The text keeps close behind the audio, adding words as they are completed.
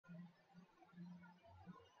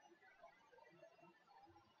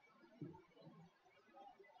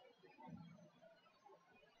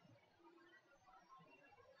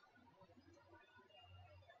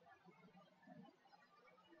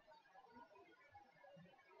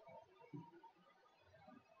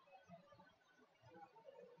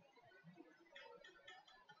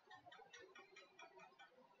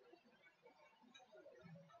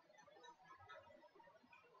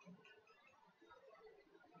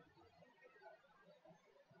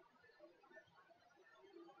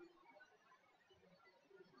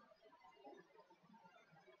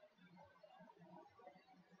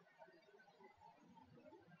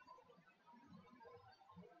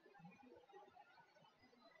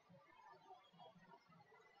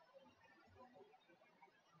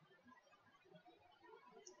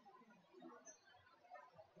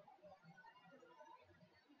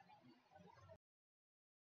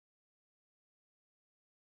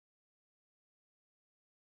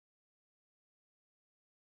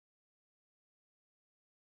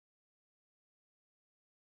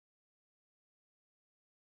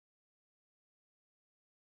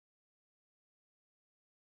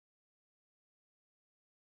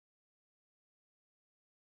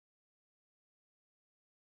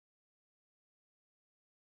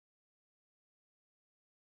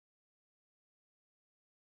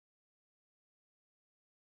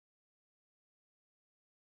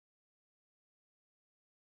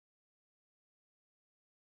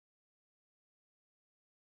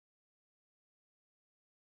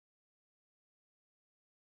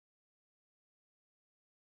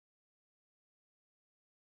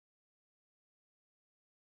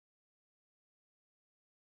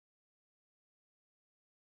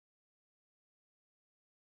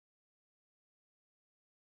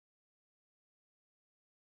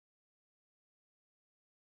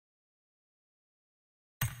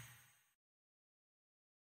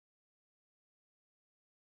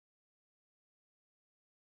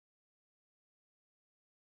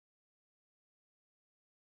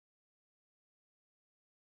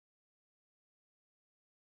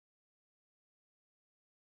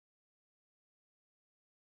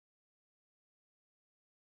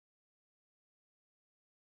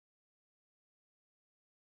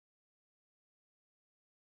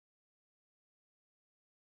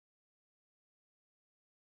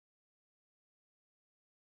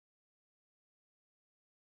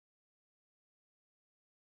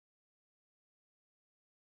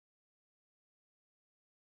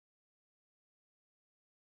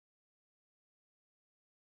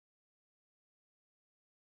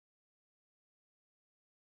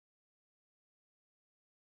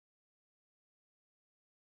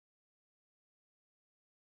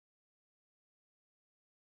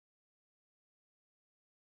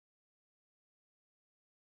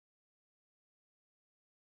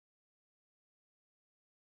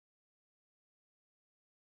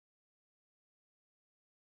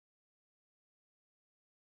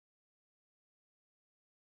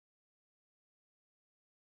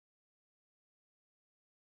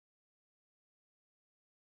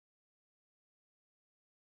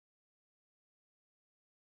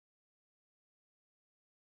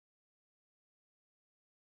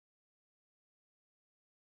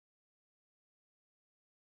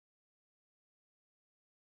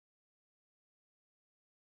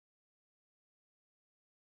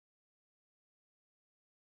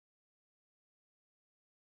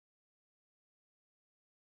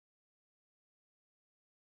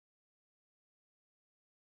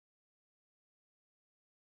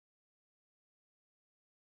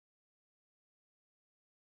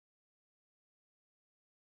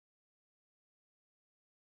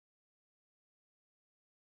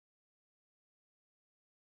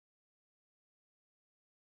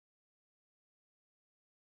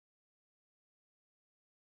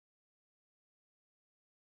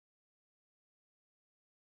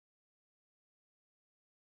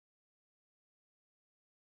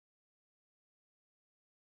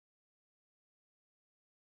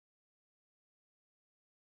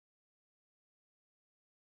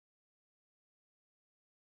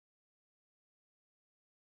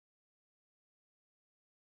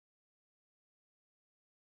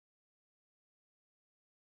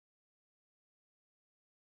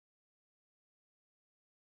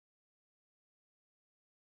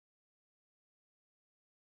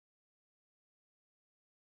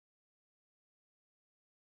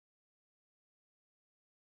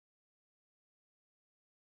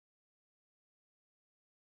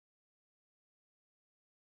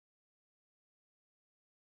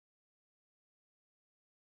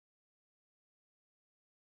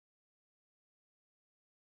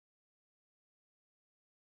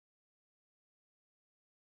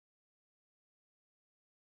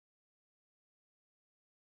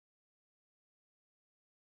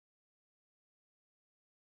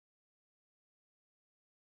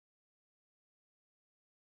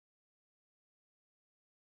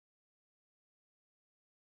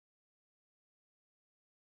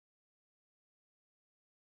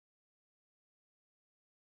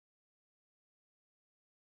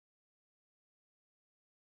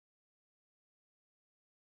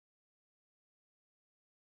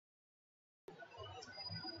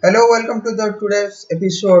Hello welcome to the today's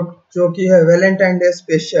episode जो कि है Valentine day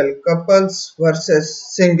special couples versus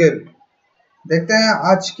single. देखते हैं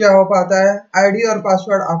आज क्या हो पाता है। आईडी और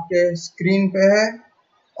पासवर्ड आपके स्क्रीन पे है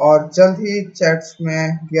और जल्द ही चैट्स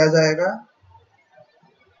में दिया जाएगा।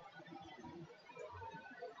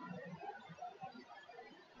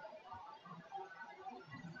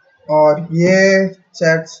 और ये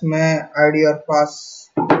चैट्स में आईडी और पास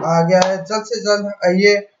आ गया है। जल्द से जल्द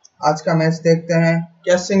आइए आज का मैच देखते हैं,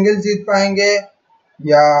 क्या सिंगल जीत पाएंगे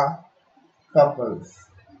या कपल्स।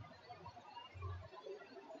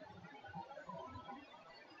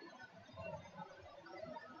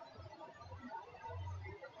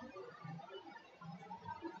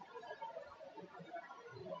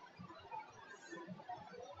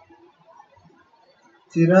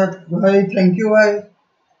 चिराग भाई थैंक यू भाई।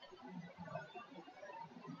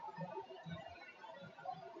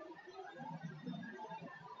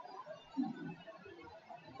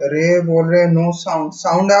 अरे बोल रहे नो साउंड।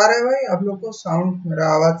 साउंड आ रहा है भाई आप लोग को? साउंड मेरा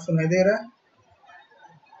आवाज सुनाई दे रहा है?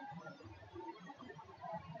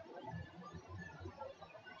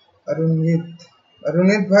 अरुणित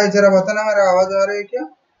अरुणित भाई जरा बताना मेरा आवाज आ रहा है क्या?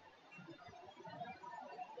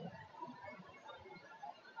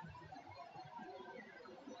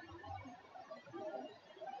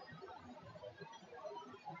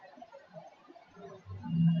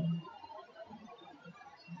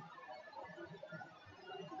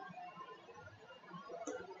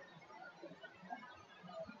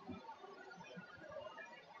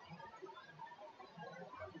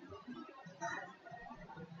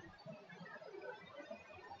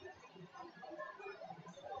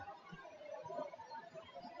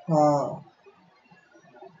 हाँ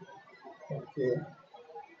ओके।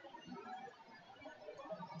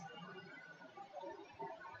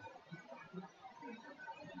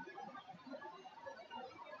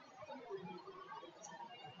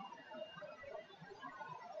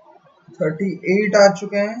 38 आ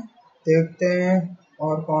चुके हैं। देखते हैं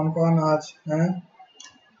और कौन कौन आज हैं।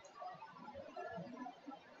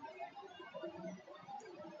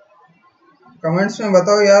 कमेंट्स में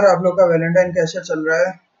बताओ यार आप लोग का वैलेंटाइन कैसे चल रहा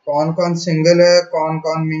है, कौन कौन सिंगल है, कौन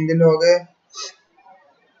कौन मिंगल हो गए।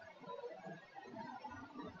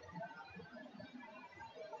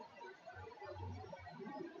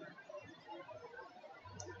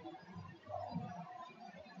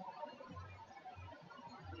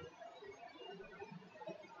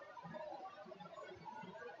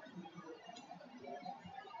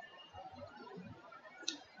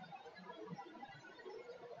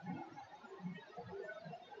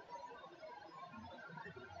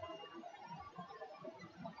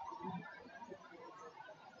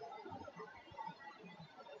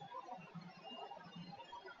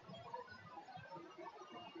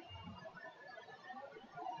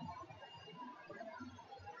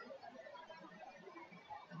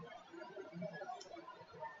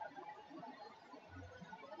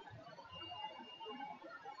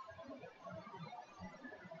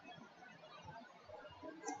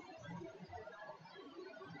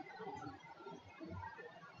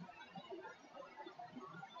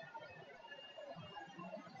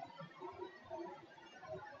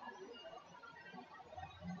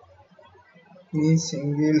 ये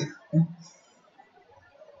सिंगल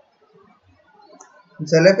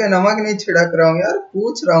जले पे नमक नहीं छिड़क रहा हूँ यार,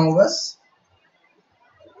 पूछ रहा हूँ बस।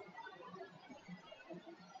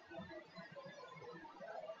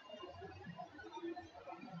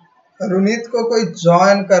 रुनीत को कोई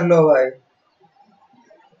ज्वाइन कर लो भाई।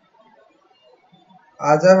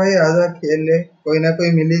 आजा भाई आजा, खेल ले, कोई ना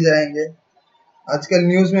कोई मिल ही जाएंगे। आजकल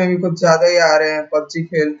न्यूज में भी कुछ ज्यादा ही आ रहे हैं, पबजी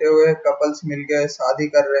खेलते हुए कपल्स मिल गए शादी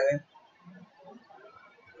कर रहे हैं।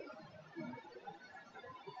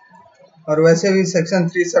 और वैसे भी सेक्शन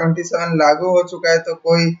 377 लागू हो चुका है तो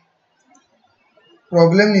कोई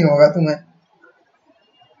प्रॉब्लम नहीं होगा तुम्हें।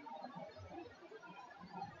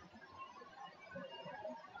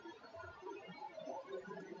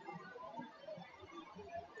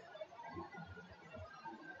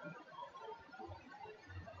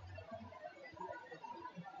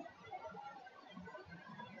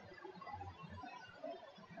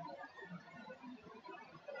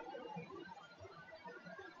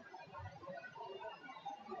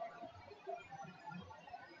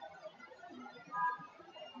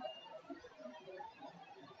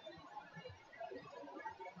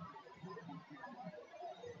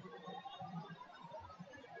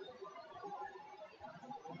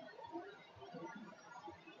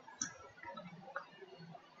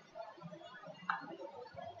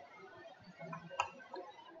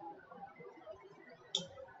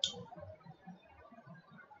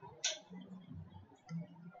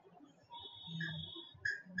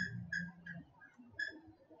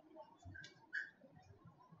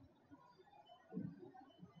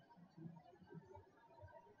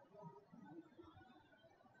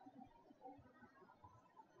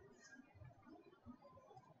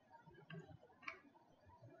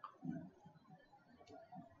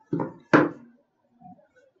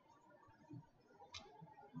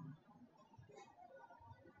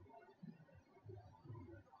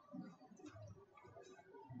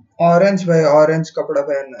 ऑरेंज भाई, ऑरेंज कपड़ा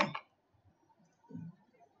पहनना है।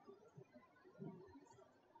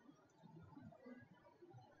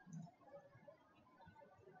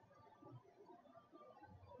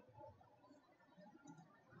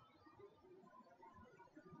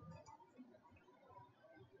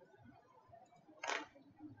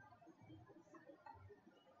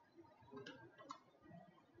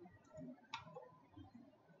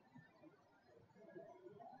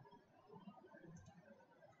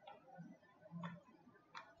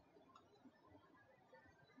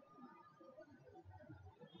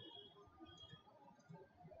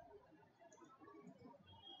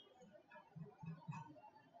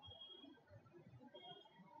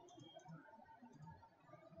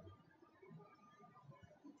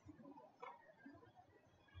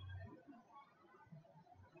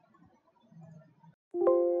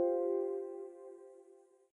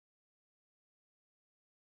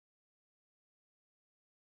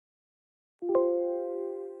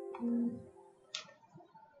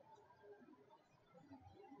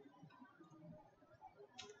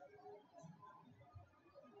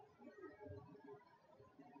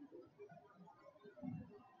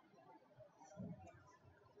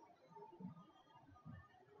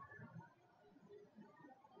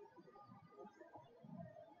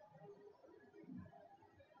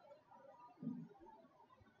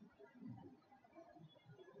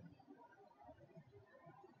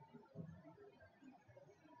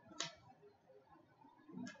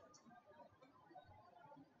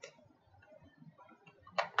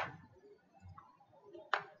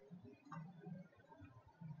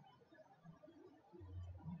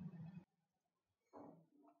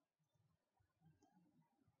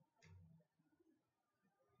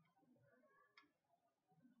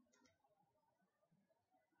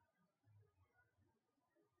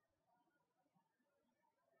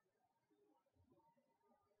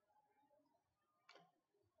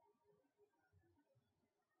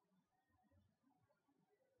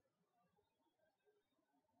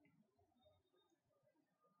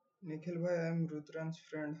 निखिल भाई, आई एम रुद्रांश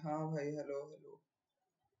फ्रेंड। हाँ भाई, हेलो हेलो।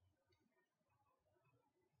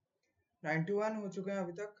 91 हो चुके हैं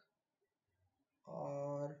अभी तक,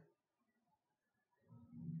 और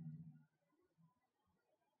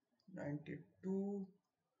 92।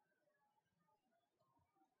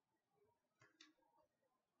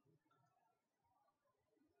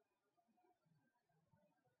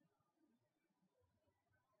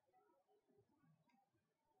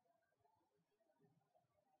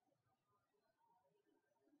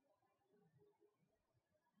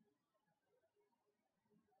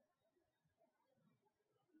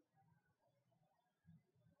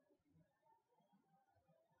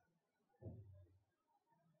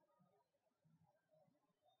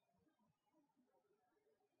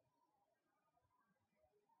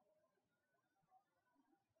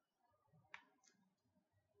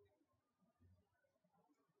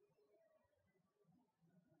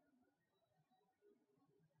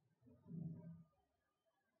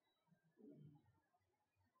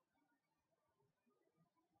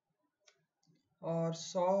 और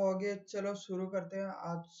 100 हो गए। चलो शुरू करते हैं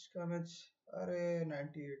आज का मैच। अरे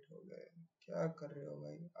 98 हो गए, क्या कर रहे हो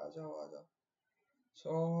भाई? आ जाओ आ जाओ।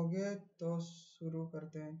 100 हो गए तो शुरू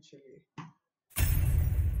करते हैं, चलिए।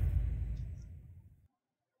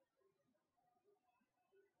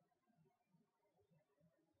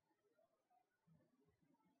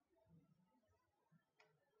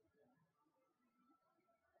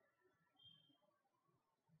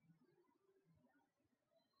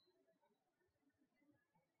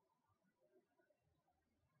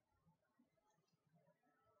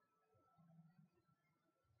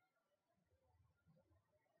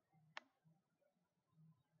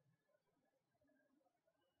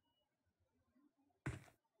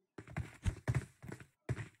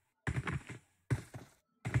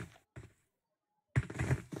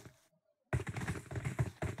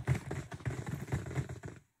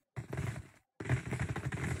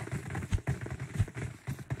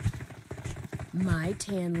 My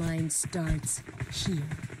tan line starts here.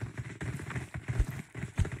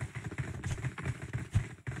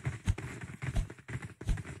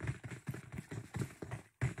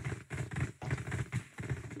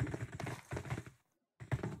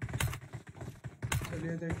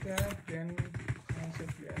 चलिए देखते हैं प्लेन कहाँ से।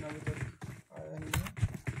 प्लेन अभी तक आया नहीं है।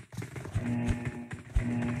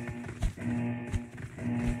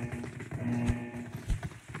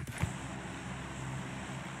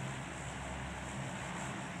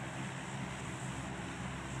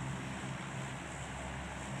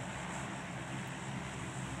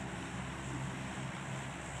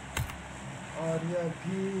 और ये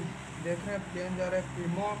अभी देख रहे हैं प्लेन जा रहा है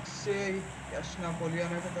प्रीमॉक्स से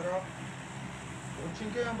यशनापोलियाना की तरफ।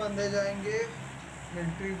 कोचिंग के बंदे जाएंगे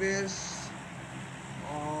मिलिट्री बेस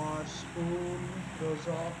और स्कूल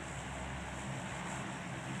रोजॉक।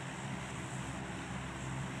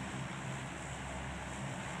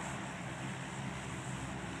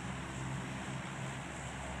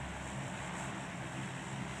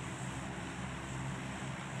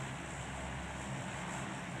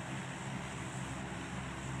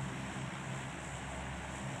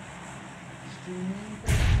 स्ट्रीमिंग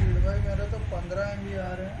पे स्पीड भाई मेरा तो 15 MB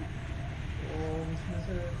आ रहे हैं, तो उसमें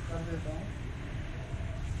से कर देता हूँ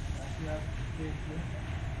ताकि आप देख लो।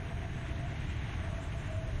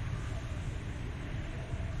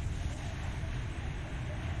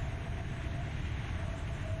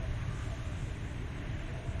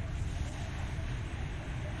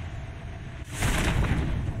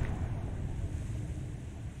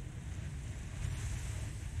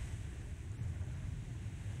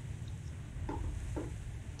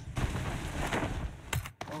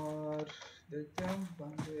 और देखते हैं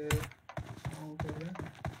बंदे कहाँ उतर रहे हैं।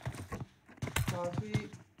 काफ़ी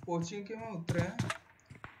कोचिंग के में उतरे हैं।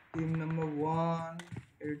 टीम नंबर 1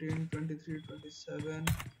 18 23 27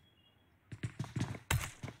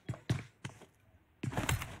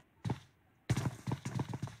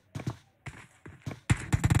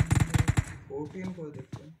 14 को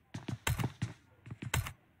देखते हैं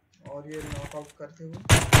और ये नॉकआउट करते हुए।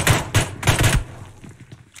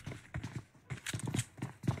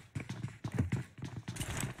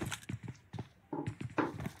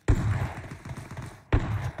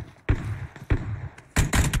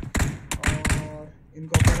 और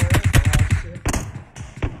इनको पड़ा है बाहर से।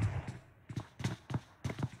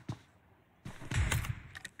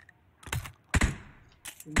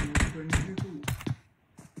 22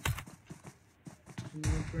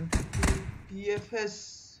 TFS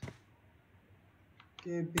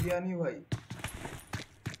के बिरयानी भाई।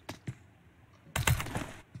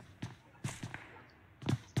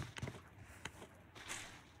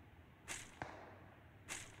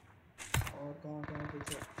 और कहाँ कहाँ पे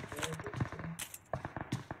देखते हैं।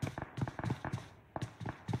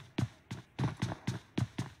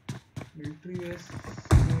 मिलिट्री बेस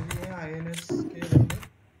में भी है INS के बंदे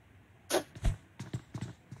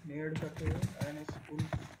नेड करते हुए INS स्कूल।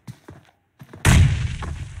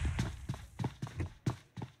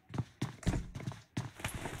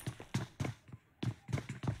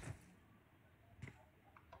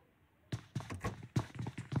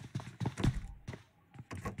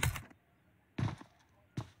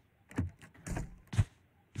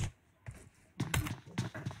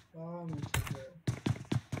 मिल सकता है।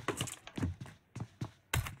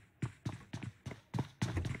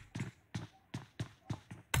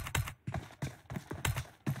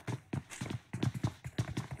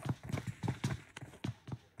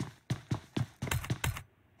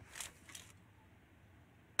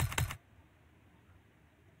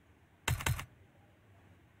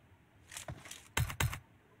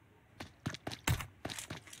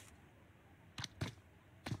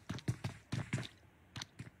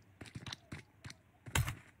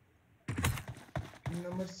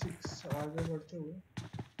 नंबर 6 आगे बढ़ते हुए।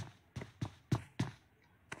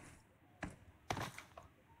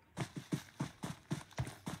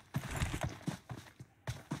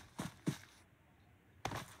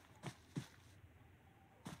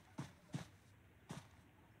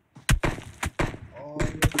 और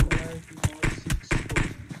ये खड़ा है कि नंबर 6 को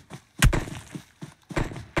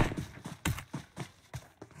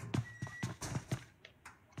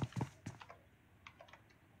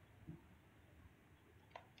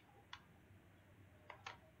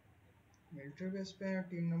मिलिट्री बेस पे है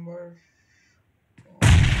टीम नंबर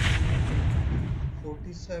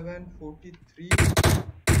 47 43।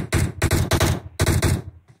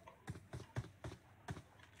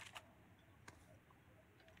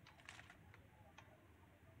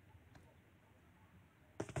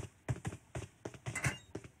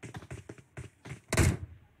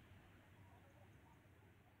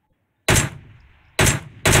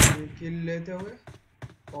 किल लेते हुए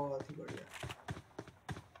बहुत ही बढ़िया।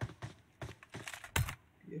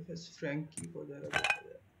 ये फर्स्ट फ्रैंकी को जरा देखा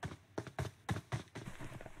जाए।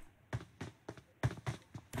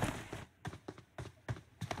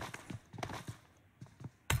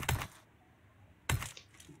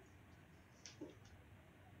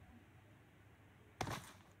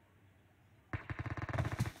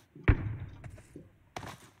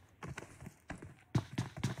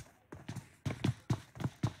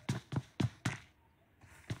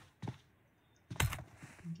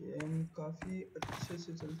 गेम काफी अच्छे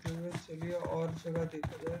से चलते हुए। चलिए और जगह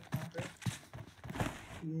देखा जाए कहाँ पे।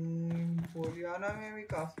 टीम पोलियाना में भी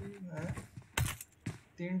काफी है,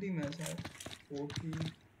 3 टीम है शायद,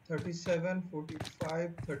 40, 37,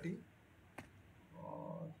 45, 30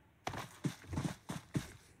 और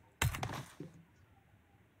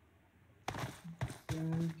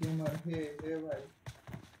gamer. Hey भाई,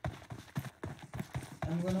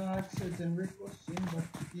 I'm gonna ask a generic question, but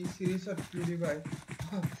key series or PewDiePie?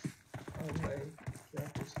 oh भाई, क्या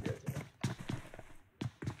पूछ लिया तुमने?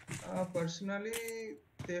 पर्सनली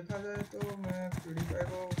देखा जाए तो मैं PewDiePie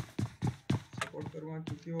को सपोर्ट करूँगा,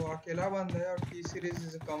 क्योंकि वो अकेला बंद है और T series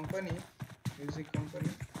is a company, music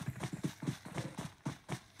company,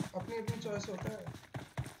 अपनी अपनी चॉइस होता है।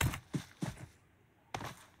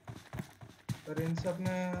 पर इन सब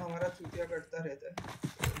में हमारा चूतिया कटता रहता है,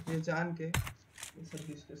 तो ये जान के ये सब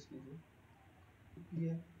डिस्कस कीजिए।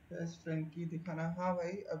 ये फेस फ्रेंकी दिखाना, हाँ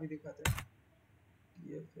भाई अभी दिखाते हैं।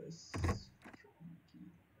 ये फेस फ्रेंकी,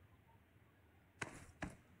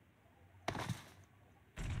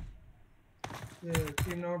 ये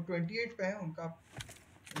टीम नंबर 28 पे है उनका,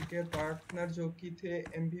 उनके पार्टनर जो कि थे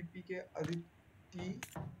एमवीपी के अदिति,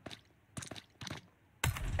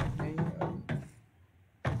 नहीं अभी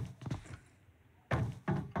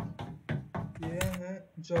ये हैं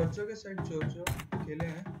जॉर्जो के साइड, जॉर्जो अकेले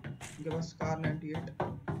हैं, उनके पास कार 98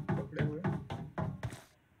 पकड़े हुए,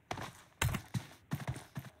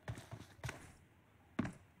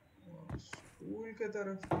 स्कूल के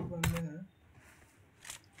तरफ भी बंदे हैं।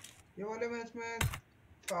 ये वाले मैच में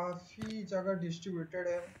काफी जगह डिस्ट्रीब्यूटेड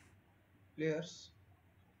है प्लेयर्स।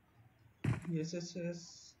 एसएसएस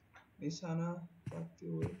निशाना पाते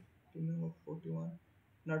हुए टीम नंबर 41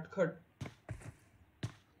 नटखट,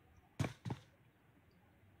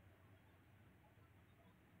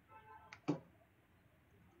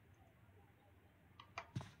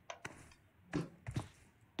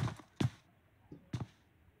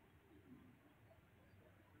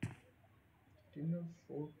 टीम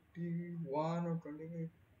नंबर 41 और 20 के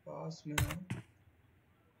पास में है।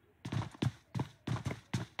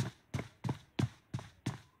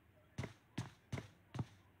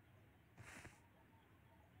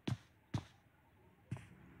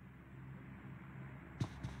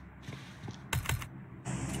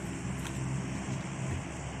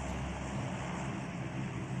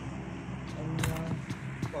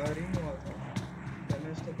 फायरिंग हुआ था,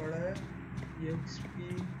 डैमेज तो पड़ा है। EXP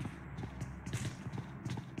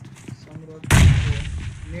समृद्ध को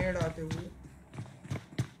नेड आते हुए,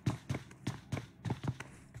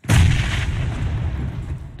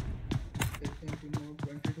 देखते हैं टीम नंबर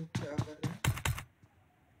 22 क्या कर रहे हैं।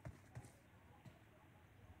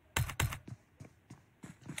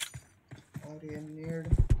 और ये नेड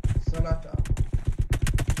सलाटा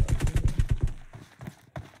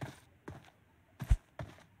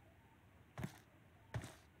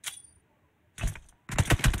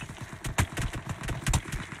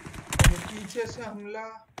पीछे से हमला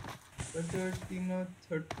करते हुए टीम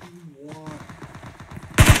नंबर 31,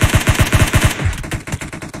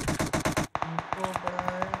 उनको पड़ा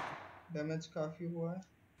है, डैमेज काफी हुआ है।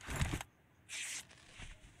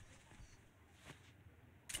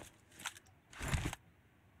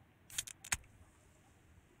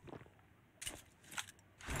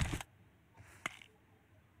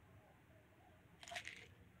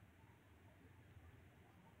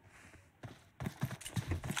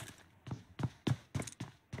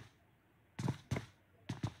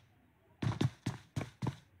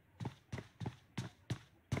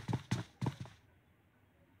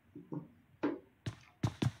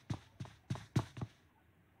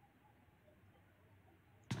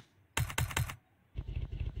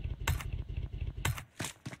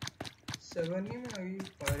 सेवनी में अभी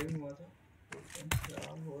फायरिंग हुआ था,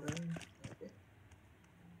 क्या हो रहा है यहाँ पे।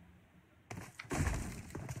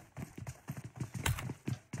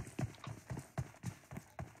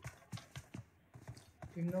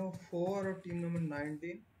 टीम नंबर 4 और टीम नंबर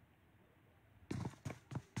 19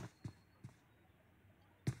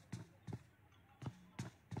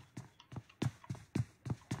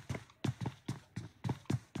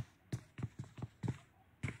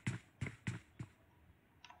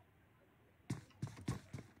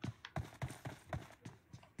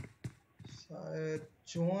 शायद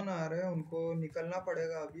जोन आ रहे हैं, उनको निकलना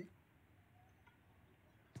पड़ेगा अभी।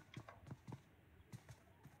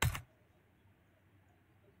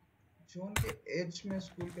 जोन के एज में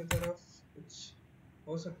स्कूल की तरफ कुछ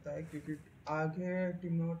हो सकता है, क्योंकि आगे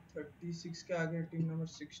टीम नंबर 36 के आगे टीम नंबर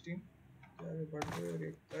 16 के आगे बढ़ते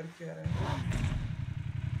हुए कर क्या रहे हैं।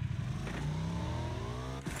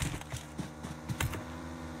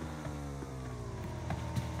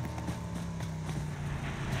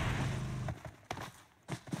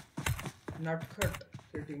 नटखट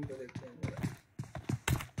के टीम को देखते हैं जरा।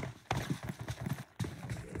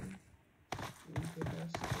 इनके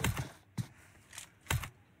पास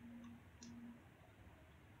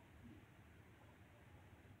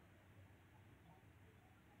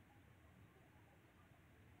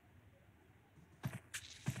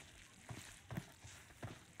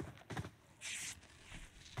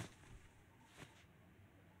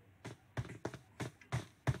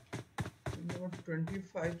नंबर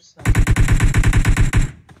 25 सामने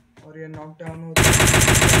और ये नॉकडाउन होता है।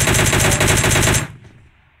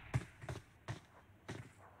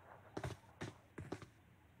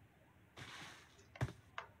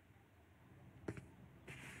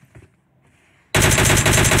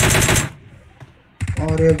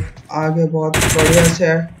 और ये आगे बहुत बढ़िया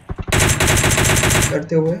से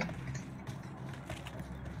करते हुए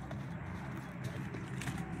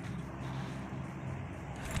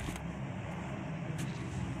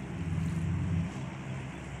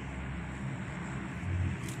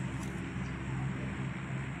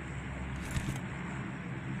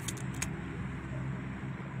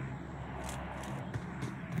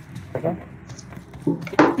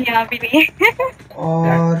यहाँ भी नहीं है।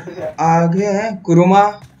 और आगे है कुरुमा,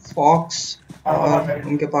 फॉक्स और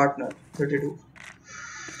उनके पार्टनर 32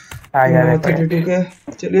 टीम नंबर 32 के।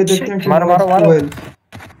 चलिए देखते हैं टीम नंबर 12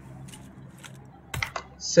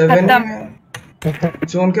 7 ही में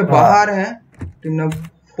जोन के बाहर है। टीम नंबर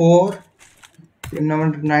 4 टीम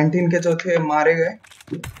नंबर 19 के चौथे मारे गए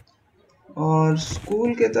और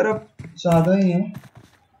स्कूल के तरफ ज्यादा ही है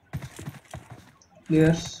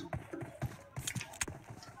प्लेयर्स,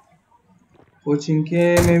 कोचिंग के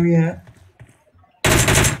में भी है।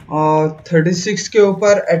 और 36 के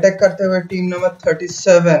ऊपर अटैक करते हुए टीम नंबर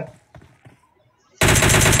 37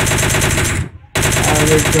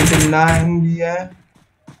 आगे 29 भी है।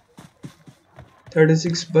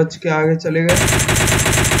 36 बच के आगे चले गए।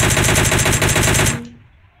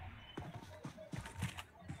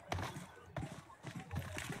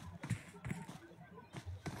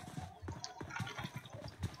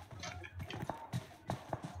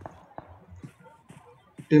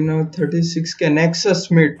 टीम नंबर 36 के नेक्सस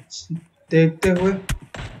मिड देखते हुए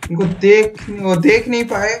इनको वो देख नहीं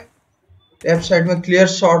पाए। लेफ्ट साइड में क्लियर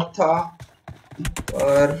शॉट था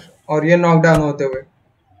और ये नॉकडाउन होते हुए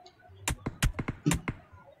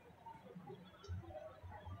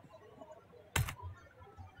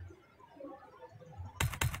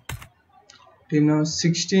टीम नंबर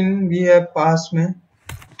 16 भी है पास में।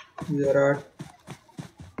 जरा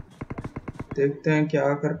देखते हैं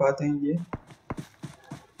क्या कर पाते हैं ये।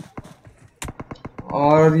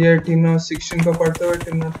 और ये टीम नंबर 16 को पढ़ते हुए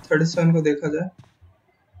टीम नंबर 37 को देखा जाए।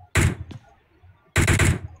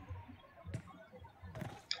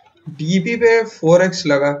 डीपी पे 4x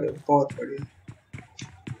लगा के बहुत बढ़िया।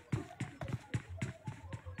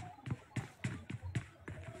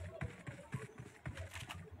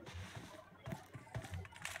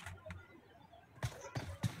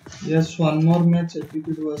 Yes one more match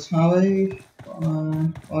repeat हुआ। हाँ भाई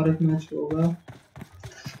और एक मैच होगा।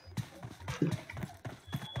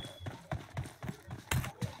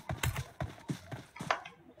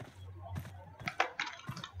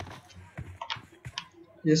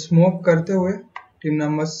 ये स्मोक करते हुए टीम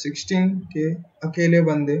नंबर 16 के अकेले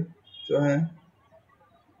बंदे जो हैं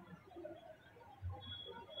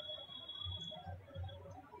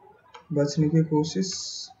बचने की कोशिश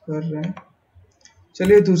कर रहे हैं।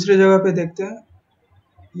 चलिए दूसरी जगह पे देखते हैं।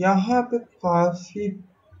 यहाँ पे काफी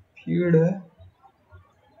भीड़ है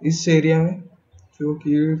इस एरिया में,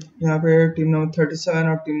 क्योंकि यहाँ पे टीम नंबर 37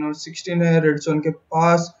 और टीम नंबर 16 है। रेड जोन के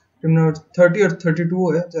पास टीम नंबर 30 और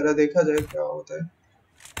 32 है। जरा देखा जाए क्या होता है।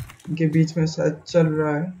 इनके बीच में शायद चल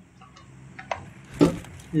रहा है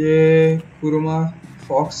ये कुरुमा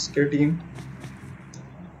फॉक्स के टीम।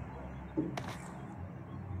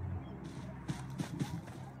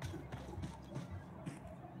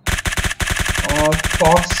 और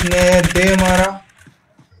फॉक्स ने दे मारा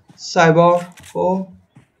साइबर को।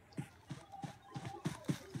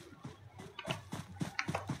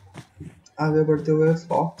 आगे बढ़ते हुए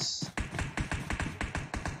फॉक्स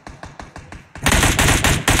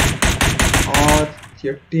और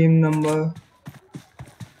ये टीम नंबर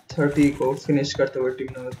 30 को फिनिश करते हुए टीम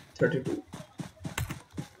नंबर 32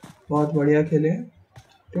 बहुत बढ़िया खेले।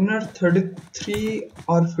 टीम नंबर 33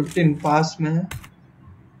 और 15 पास में है।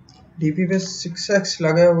 डीपी पे 6x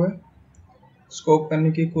लगे हुए स्कोप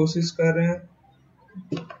करने की कोशिश कर रहे हैं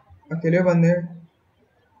अकेले बंदे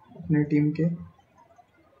अपनी टीम के।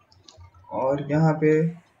 और यहाँ पे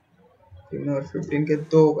टीम नंबर 15 के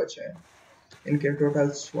 2 बचे हैं। इनके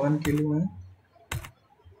टोटल 1 किल हुए हैं।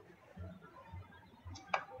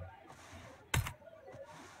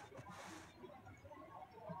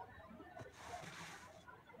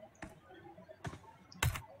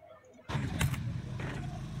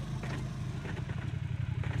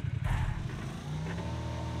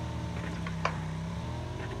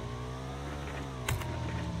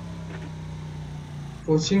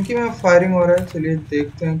 कोचिंकी में फायरिंग हो रहा है, चलिए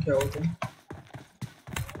देखते हैं क्या होता है।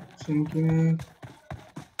 कोचिंकी में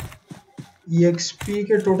EXP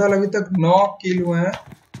के टोटल अभी तक 9 किल हुए हैं,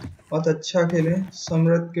 बहुत अच्छा खेले।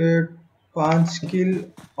 समृद्ध के 5 किल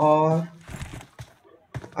और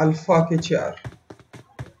अल्फा के 4।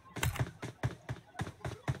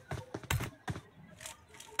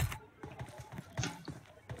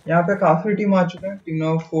 यहाँ पे काफी टीम आ चुके हैं, टीम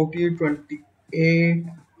नंबर 40, 28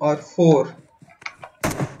 और 4।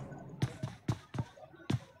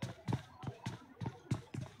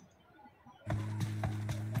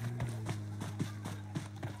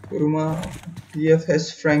 Kuruma TFS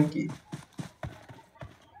Frankie.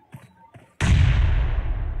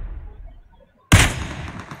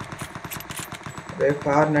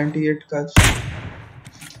 कार 98 का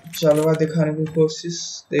जलवा दिखाने की कोशिश,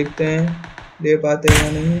 देखते हैं दे पाते हैं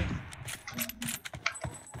या नहीं।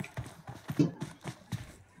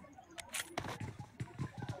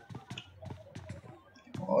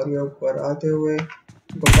 और ये ऊपर आते हुए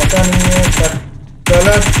तो पता नहीं है, पर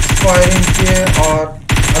गलत फायरिंग किए और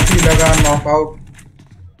अभी लगा नॉकआउट।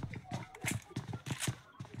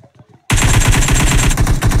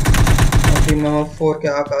 टीम नंबर 4 के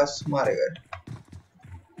आकाश मारे गए।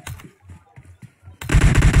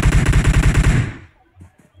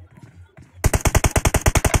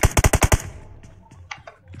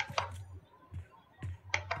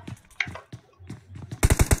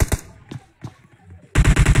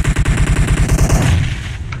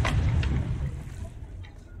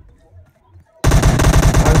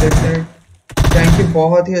 देखते हैं फ्रैंकी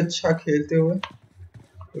बहुत ही अच्छा खेलते हुए,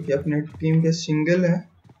 क्योंकि अपने टीम के सिंगल है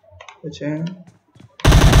बचे हैं।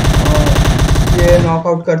 और ये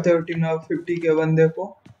नॉकआउट करते हुए टीम नंबर 50 के बंदे को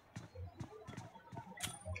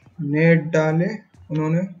नेट डाले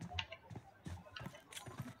उन्होंने,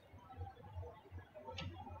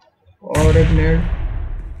 और एक नेट,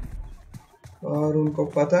 और उनको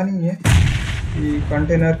पता नहीं है कि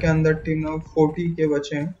कंटेनर के अंदर टीम नंबर 40 के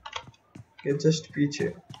बचे हैं के जस्ट पीछे।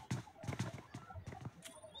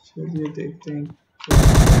 चलिए देखते हैं।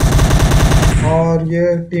 और ये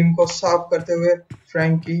टीम को साफ करते हुए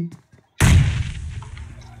फ्रैंकी,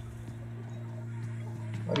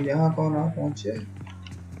 और यहाँ कौन आ पहुंचे,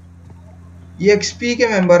 EXP के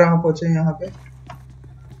मेंबर यहाँ पहुंचे यहाँ पे।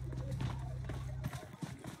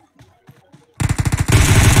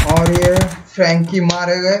 और ये फ्रैंकी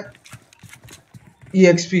मारे गए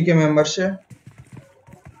EXP के मेंबर से।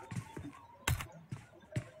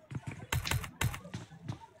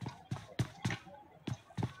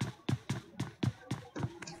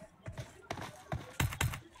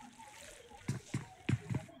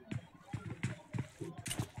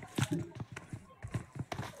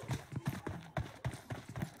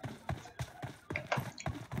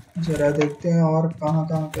 जरा देखते हैं और कहाँ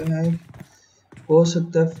पे है, हो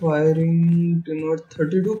सकता है फायरिंग टीम नंबर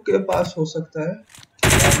 32 के पास हो सकता है।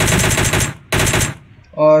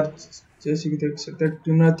 और जैसे कि देख सकते हैं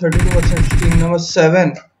team number 32 versus team number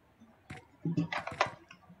 7।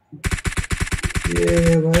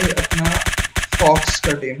 ये भाई अपना फॉक्स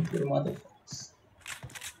का टीम फिर मादर फॉक्स।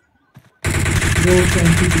 जो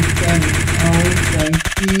फ्रैंकी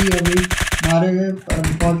अभी मारे गए,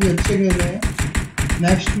 बहुत ही अच्छे खेल रहे हैं।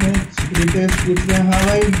 नेक्स्ट मैच रिटेस्ट पूछ रहे हैं, हाँ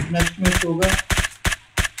भाई नेक्स्ट मैच होगा।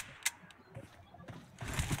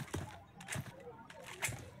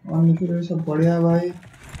 और निखिल सब बढ़िया भाई।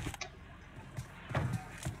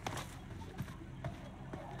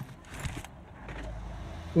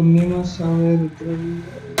 पूर्णिमा सावे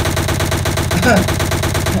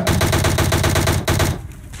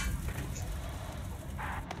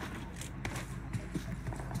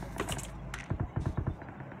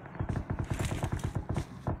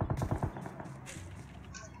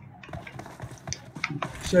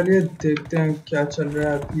चलिए देखते हैं क्या चल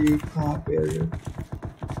रहा है अभी, कहाँ पे है।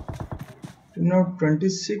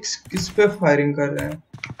 26 किस पे फायरिंग कर रहे हैं?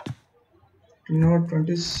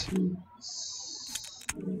 26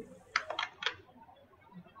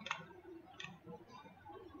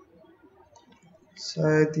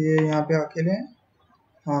 शायद ये यहाँ पे अकेले हैं।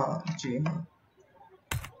 हाँ जी हाँ।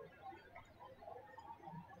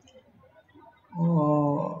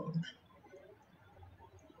 और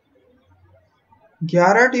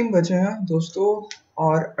 11 टीम बचे हैं दोस्तों,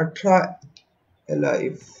 और 18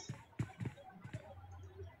 अलाइव।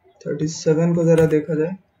 37 को जरा देखा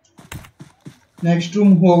जाए। नेक्स्ट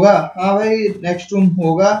रूम होगा, हाँ भाई नेक्स्ट रूम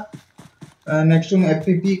होगा। नेक्स्ट रूम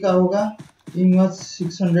FPP का होगा। इन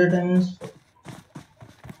 600 MS।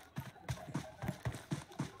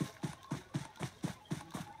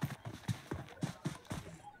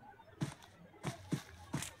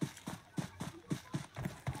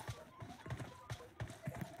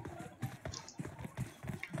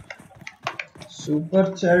 सुपर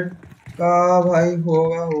चैट का भाई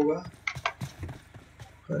होगा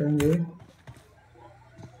करेंगे।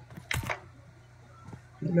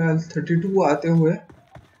 फिलहाल 32 आते हुए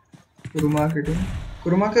कुरुमा की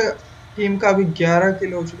टीम का अभी 11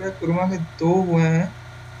 किल हो चुका है। कुरुमा के 2 हुए हैं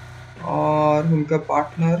और उनका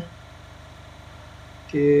पार्टनर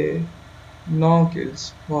के 9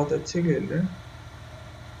 किल्स। बहुत अच्छे खेल रहे हैं।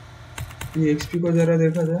 ये एक्सपी को जरा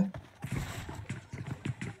देखा जाए।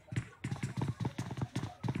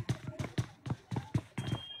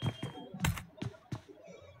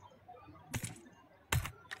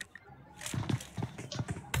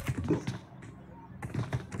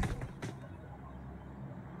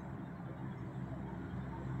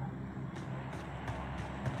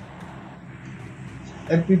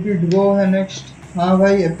 एपीपी डुओ है नेक्स्ट। हाँ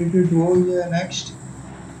भाई एपीपी डुओ ही है नेक्स्ट।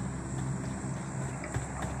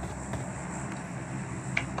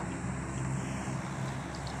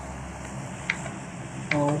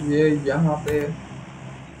 और ये यहाँ पे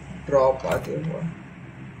ड्रॉप आते हुआ।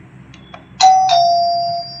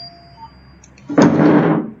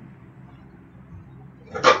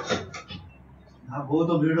 हाँ वो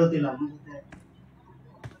तो भीड़ होती लागू होते हैं।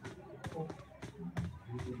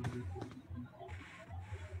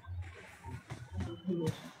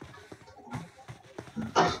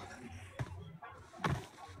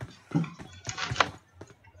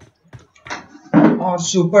 और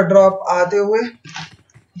सुपर ड्रॉप आते हुए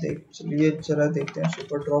चलिए जरा देखते हैं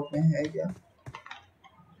सुपर ड्रॉप में है क्या।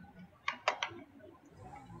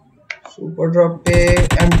 सुपर ड्रॉप पे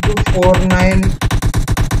M249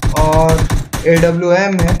 और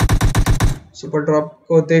AWM है। सुपर ड्रॉप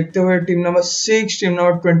को देखते हुए टीम नंबर 6 टीम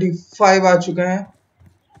नंबर 25 आ चुके हैं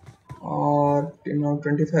और टीम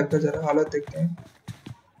नंबर 25 का जरा हालत देखते हैं।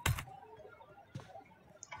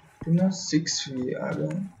 टीम नंबर 6 भी आ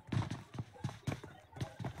गए हैं।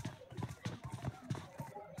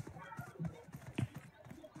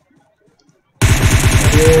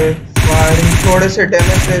 ये फायरिंग थोड़े से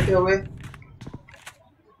डैमेज लेते हुए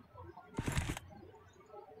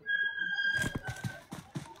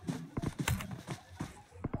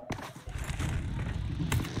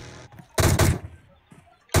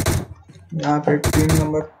यहाँ पे टीम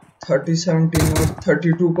नंबर 37 टीम नंबर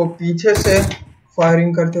 32 को पीछे से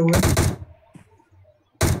फायरिंग करते हुए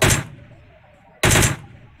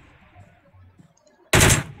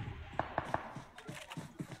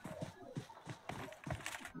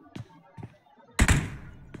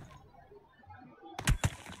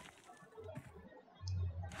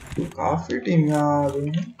काफी टीम यहाँ आ गई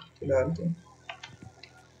है फिलहाल तो।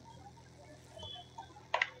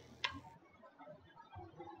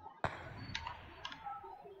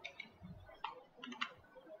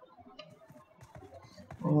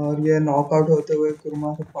 और ये नॉकआउट होते हुए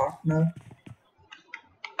कुर्मा के पार्टनर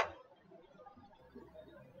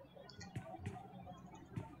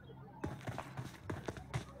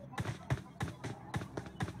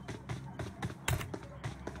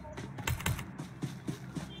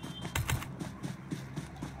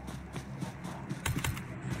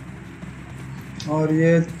और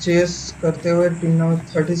ये चेस करते हुए टीम नंबर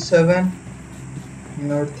 37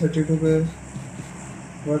 नंबर 32 पे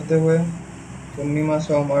बढ़ते हुए पूर्णिमा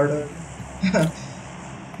सौ मर्डर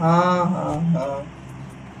हाँ हाँ हाँ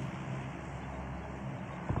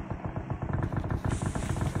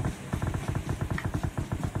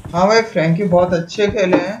हाँ भाई फ्रैंकी बहुत अच्छे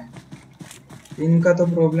खेले हैं। इनका तो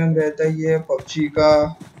प्रॉब्लम रहता ही है पबजी का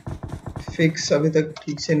फिक्स अभी तक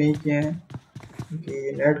ठीक से नहीं किए हैं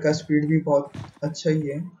क्योंकि नेट का स्पीड भी बहुत अच्छा ही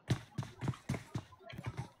है।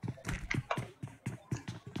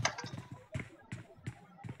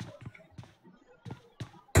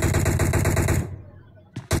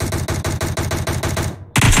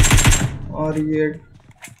 और ये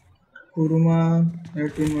कुरुमा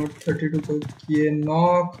टीम नंबर 32 को किए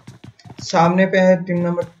नॉक। सामने पे है टीम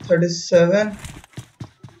नंबर 37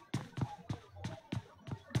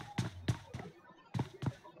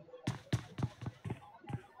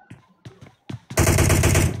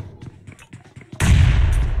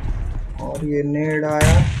 और ये नेड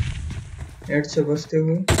आया नेड से बचते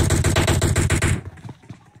हुए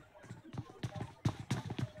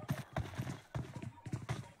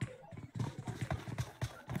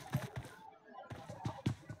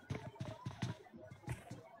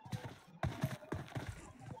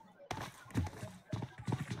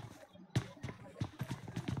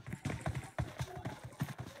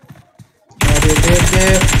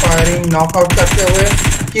फायरिंग नॉकआउट करते हुए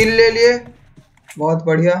किल ले लिए। बहुत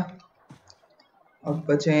बढ़िया। अब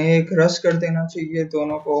बचे एक रश कर देना चाहिए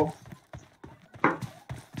दोनों को।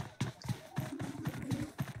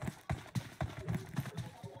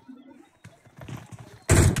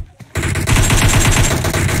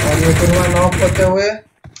 कुरमा नॉक होते हुए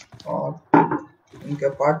और उनके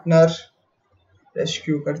पार्टनर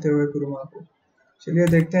रेस्क्यू करते हुए कुरमा को। चलिए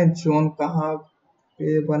देखते हैं जोन कहाँ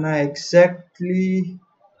पे बना एग्जैक्टली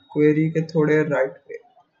क्वेरी के थोड़े राइट पे।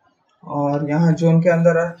 और यहाँ जोन के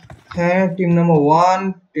अंदर है team number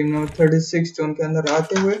 1, team number 36 zone के अंदर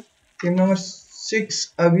आते हुए। टीम नंबर 6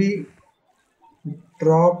 अभी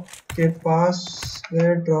ड्रॉप के पास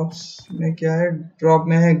है। ड्रॉप्स में क्या है? ड्रॉप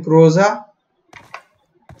में है ग्रोजा,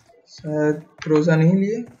 शायद ग्रोजा नहीं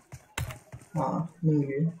लिए, हाँ नहीं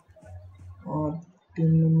लिए। और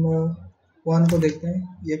टीम नंबर 1 को देखते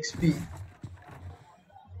हैं एक्सपी।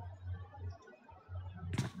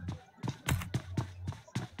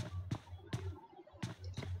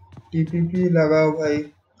 टीपीपी लगाओ भाई,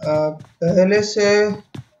 पहले से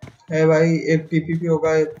है भाई, एक टीपीपी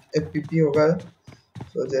होगा एक एफपीपी होगा,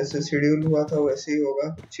 तो जैसे शेड्यूल हुआ था वैसे ही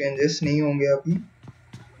होगा, चेंजेस नहीं होंगे अभी।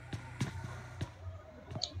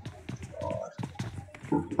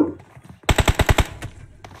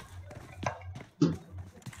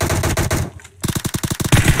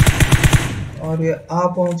 और ये आ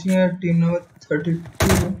पहुंची है टीम नंबर 32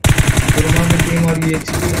 कुरमा की टीम, और ये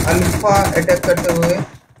एक्सपी अल्फा अटैक करते हुए,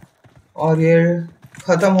 और ये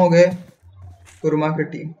खत्म हो गए कुरमा की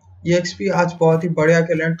टीम। ये एक्सपी आज बहुत ही बढ़िया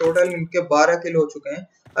खेले हैं, टोटल इनके 12 किल हो चुके हैं।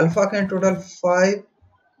 अल्फा के टोटल 5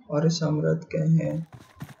 और समृद्ध के हैं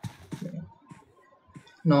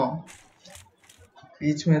 9।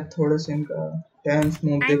 बीच में थोड़े से इनका टेंस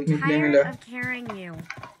मूव देखने के लिए मिला।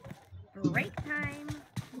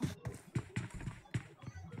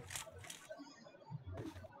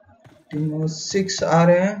 टीम नंबर 6 आ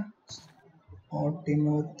रहे हैं और टीम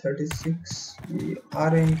नंबर 36 ये आ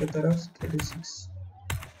रहे हैं इनके तरफ। 36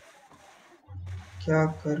 क्या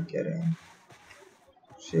कर क्या रहे हैं?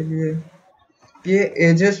 चलिए ये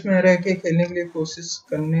एजेस में रह के खेलने के लिए कोशिश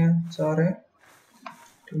करने चाह रहे हैं।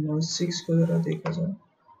 टीम नंबर 6 को जरा देखा जाए,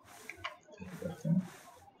 करते हैं।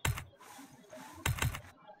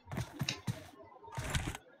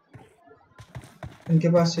 इनके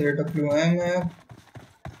पास AWM है,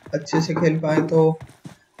 अच्छे से खेल पाए तो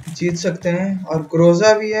जीत सकते हैं, और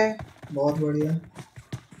ग्रोजा भी है, बहुत बढ़िया।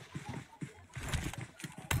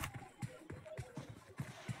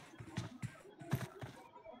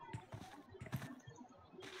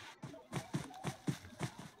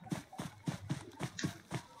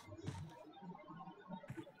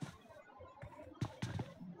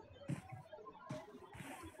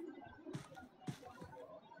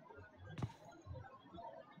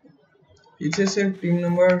 पीछे से टीम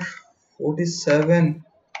नंबर 47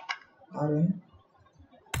 आ रहे हैं,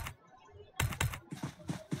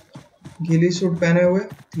 गीली सूट पहने हुए,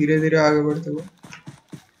 धीरे धीरे आगे बढ़ते हुए।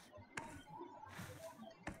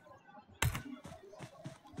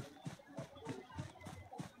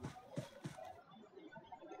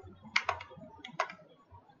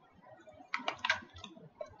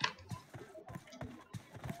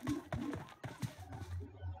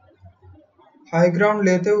 हाई ग्राउंड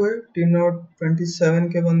लेते हुए टीम नंबर 27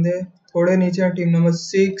 के बंदे थोड़े नीचे हैं टीम नंबर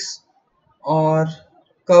 6, और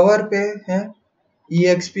कवर पे हैं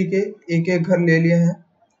EXP के, एक एक घर ले लिए हैं।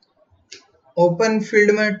 ओपन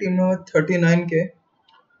फील्ड में टीम नंबर 39 के।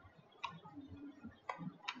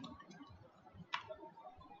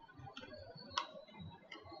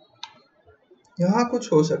 यहाँ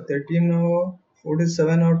कुछ हो सकते हैं टीम नंबर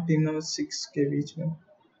 47 और टीम नंबर 6 के बीच में,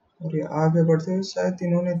 और ये आगे बढ़ते हुए शायद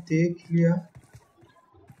इन्होंने देख लिया,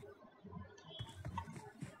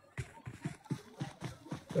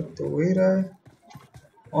 तब तो वही रहा है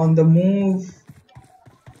ऑन द मूव,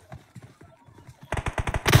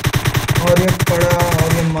 और ये पड़ा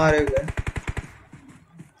और ये मारे गए।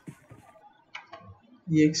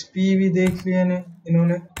 ये एक्सपी भी देख लिया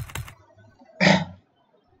इन्होंने।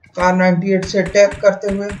 कार 98 से अटैक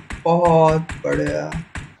करते हुए, बहुत बढ़िया।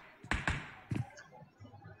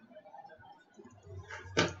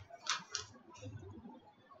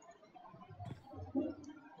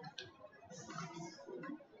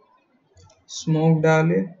 स्मोक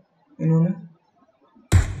डाले इन्होंने।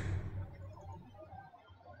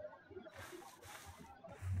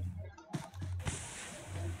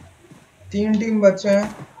 तीन टीम बचे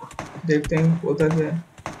हैं, देखते हैं होता क्या है।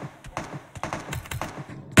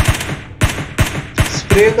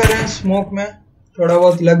 स्प्रे कर रहे हैं स्मोक में, थोड़ा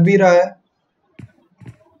बहुत लग भी रहा है।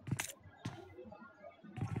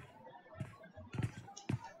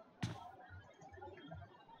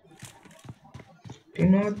 टीम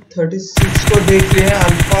नंबर 36 को देख लिए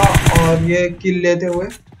अल्फा, और ये किल लेते हुए।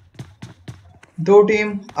 दो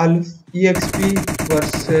team EXP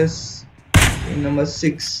versus team number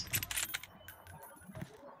 6।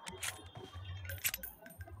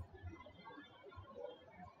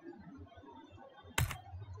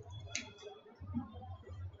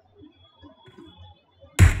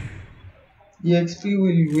 EXP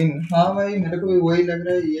will win. हाँ भाई, मेरे को भी वही लग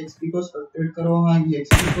रहा है। EXP को स्पेक्टेट करो। हाँ,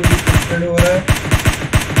 EXP को भी स्पेक्टेट हो रहा है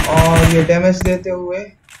और ये डैमेज देते हुए,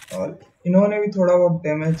 और इन्होंने भी थोड़ा बहुत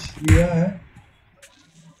डैमेज लिया है।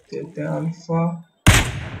 देते हैं अल्फा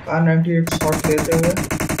का 98 शॉट लेते हुए,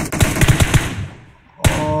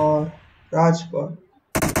 और राज पर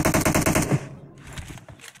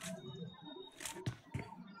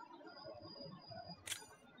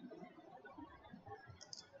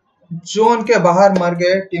जोन के बाहर मर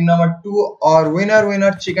गए टीम नंबर 2, और विनर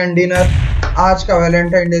विनर चिकन डिनर। आज का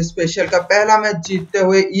वैलेंटाइन डे स्पेशल का पहला मैच जीतते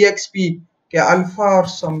हुए EXP के अल्फा और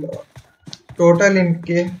सम्राट। टोटल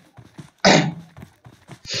इनके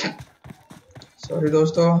सॉरी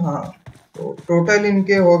दोस्तों, हाँ, तो टोटल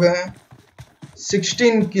इनके हो गए हैं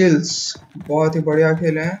 16 किल्स। बहुत ही बढ़िया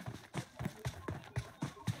खेले हैं।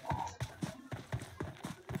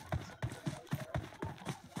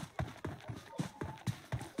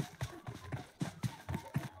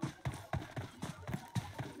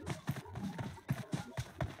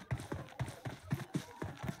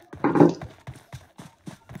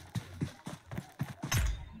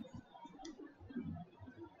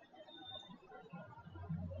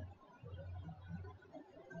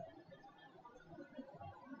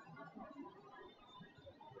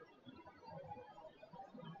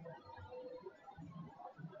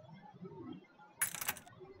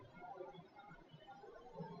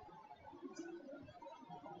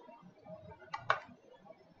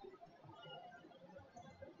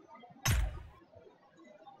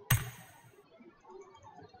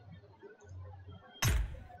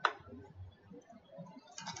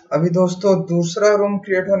 अभी दोस्तों दूसरा रूम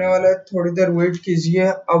क्रिएट होने वाला है, थोड़ी देर वेट कीजिए।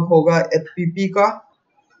 अब होगा FPP का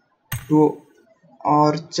तो,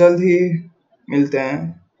 और जल्द ही मिलते हैं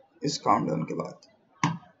इस काउंटडाउन के बाद।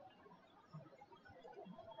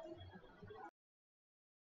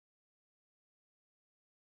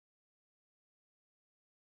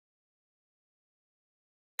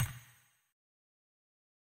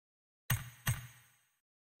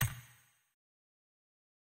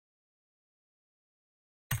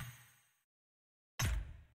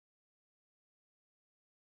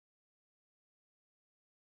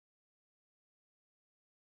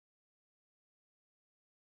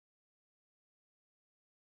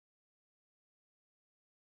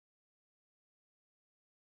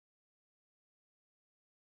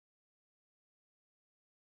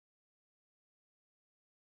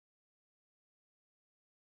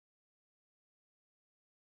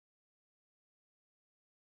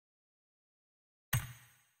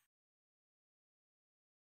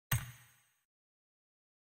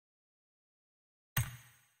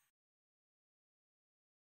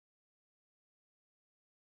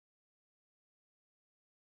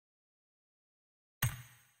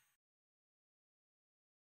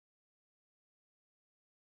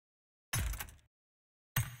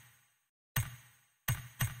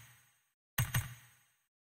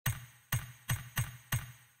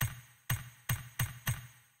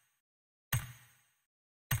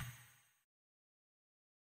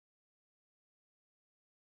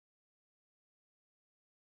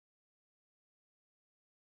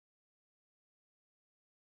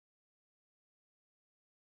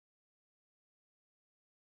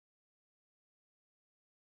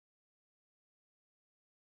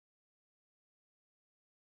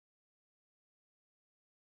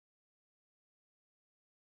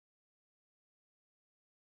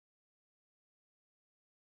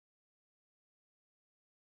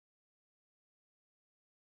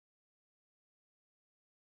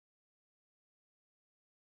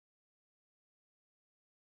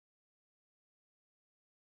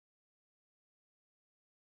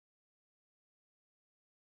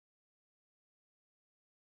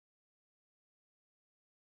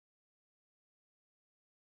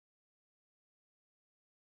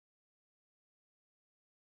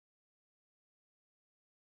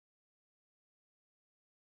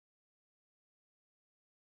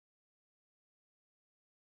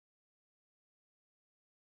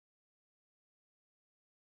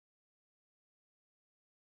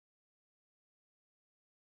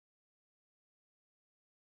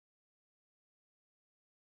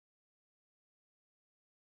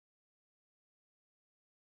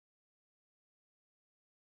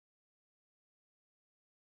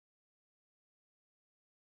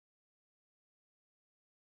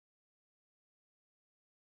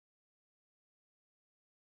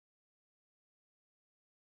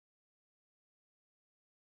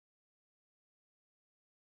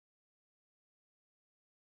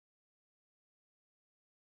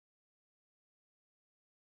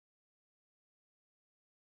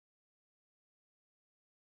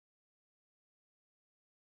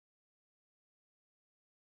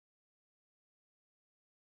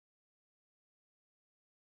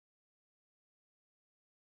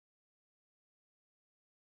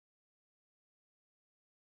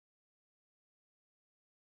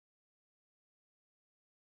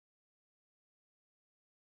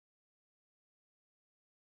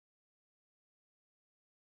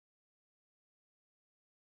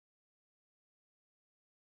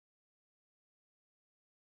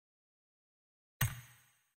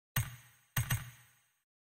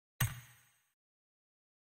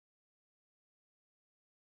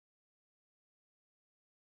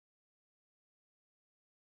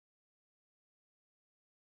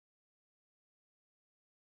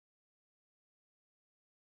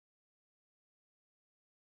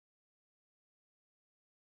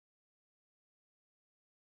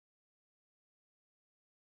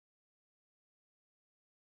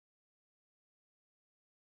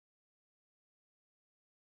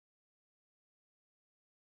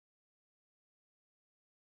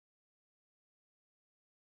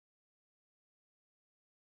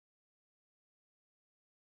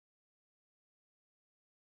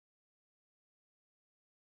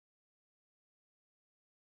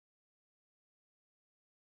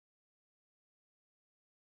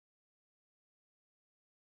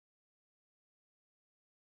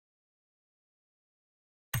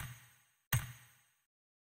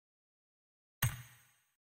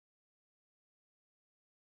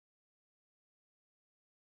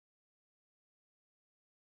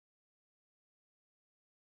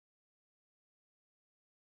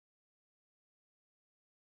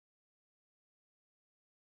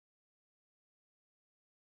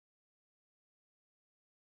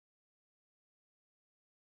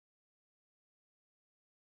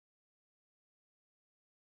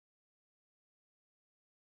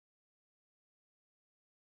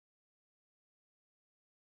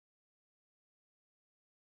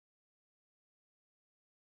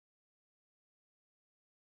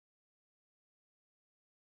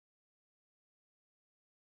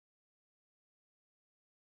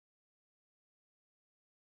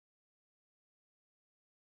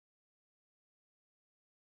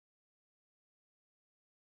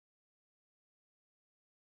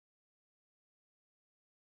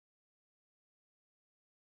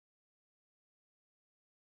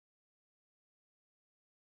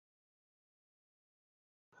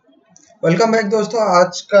 वेलकम बैक दोस्तों।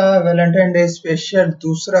 आज का वैलेंटाइन डे स्पेशल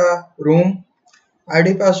दूसरा रूम।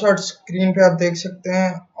 आईडी पासवर्ड स्क्रीन पे आप देख सकते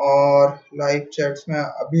हैं और लाइव चैट्स में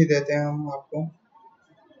अभी देते हैं हम आपको।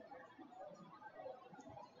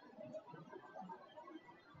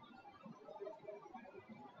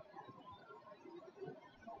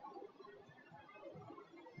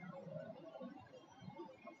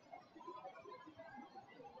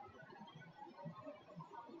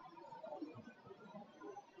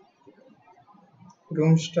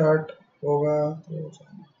 रूम स्टार्ट होगा तो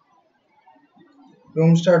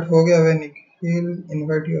रूम स्टार्ट हो गया। वे निखिल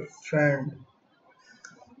इनवाइट योर फ्रेंड।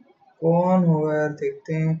 कौन होगा यार,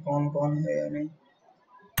 देखते हैं कौन कौन है या नहीं।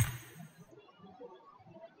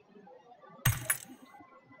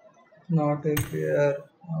 Not a player.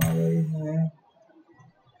 हाँ भाई है,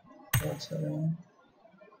 बहुत सारे हैं।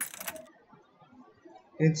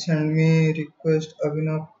 प्लीज सेंड मी रिक्वेस्ट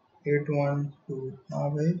अभिनव 812। हाँ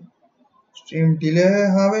भाई, स्ट्रीम डिले है।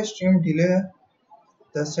 हाँ भाई, स्ट्रीम डिले है,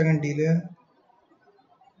 10 सेकंड डिले है।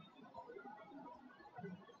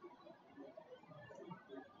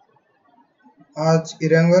 आज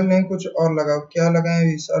इरेंगल नहीं, कुछ और लगाओ। क्या लगाएं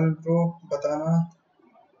विशाल ब्रो, बताना।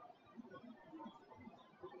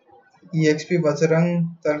 ईएक्सपी बजरंग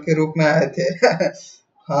दल के रूप में आए थे।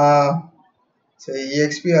 हाँ सही,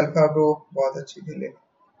 ईएक्सपी अल्फा ब्रो बहुत अच्छी खेले।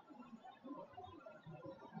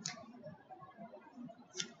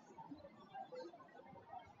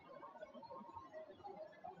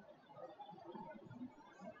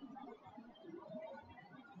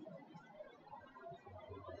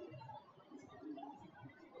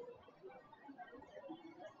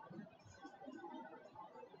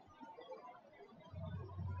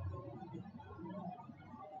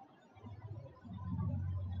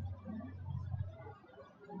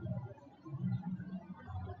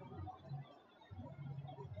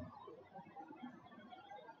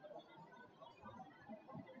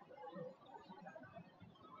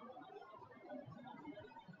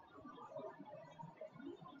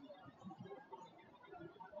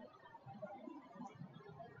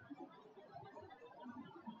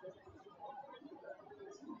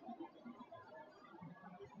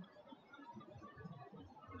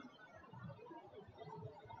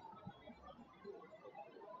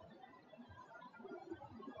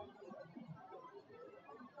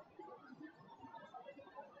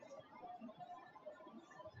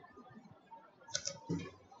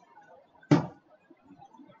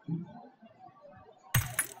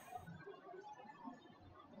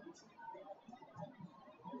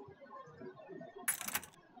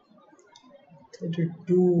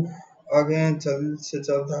 टू आ गए हैं, जल्द से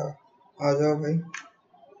जल्द आ जाओ भाई।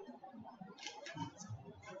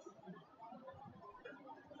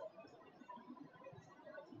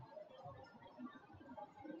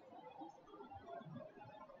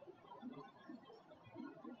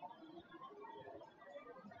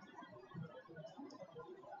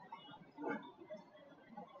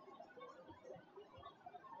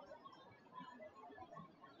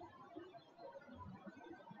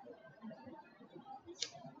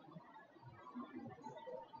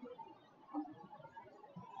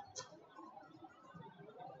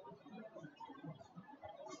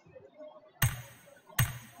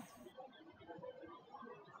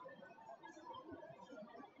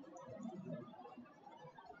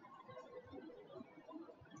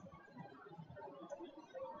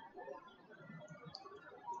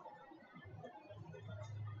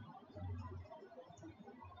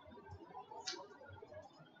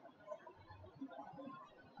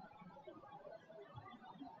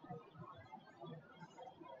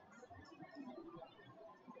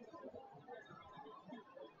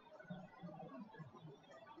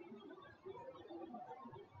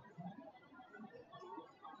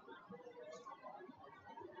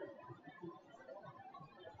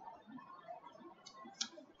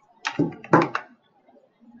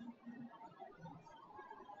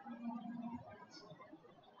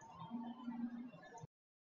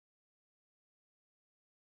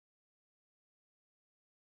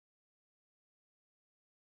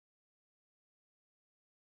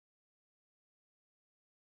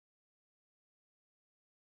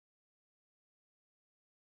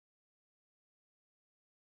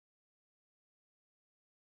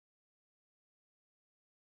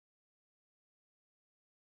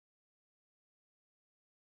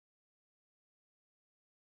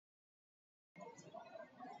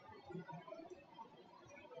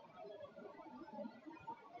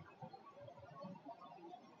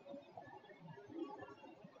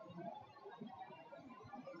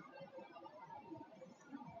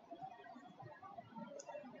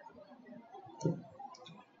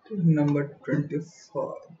 नंबर 25।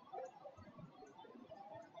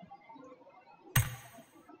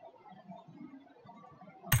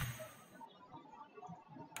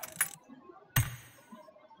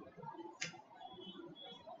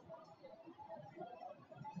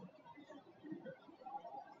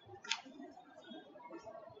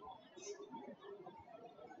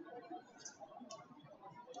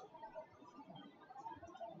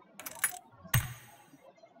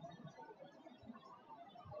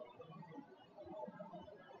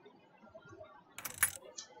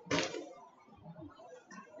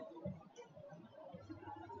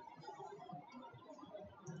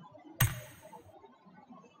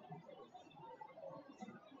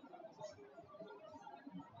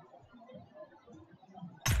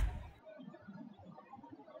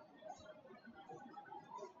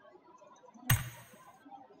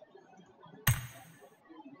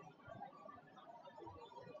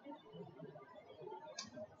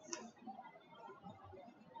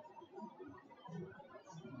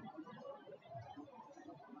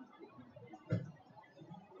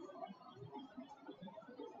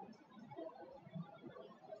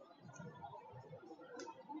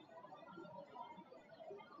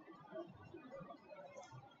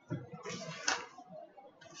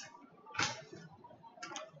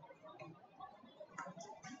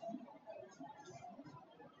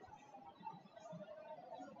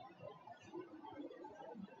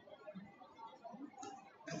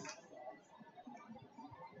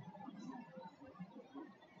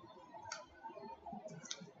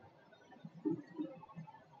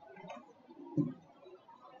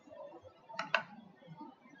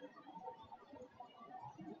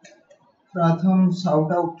 प्रथम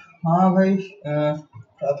शाउट आउट। हाँ भाई,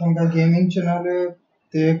 प्रथम का गेमिंग चैनल है,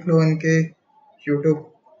 देख लो इनके यूट्यूब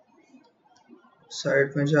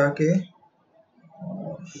साइट में जाके।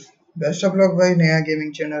 बेस्ट ऑफ लक भाई, नया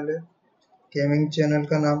गेमिंग चैनल है। गेमिंग चैनल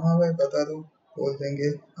का नाम है भाई, बता दो, बोल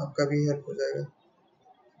देंगे, आपका भी हेल्प हो जाएगा।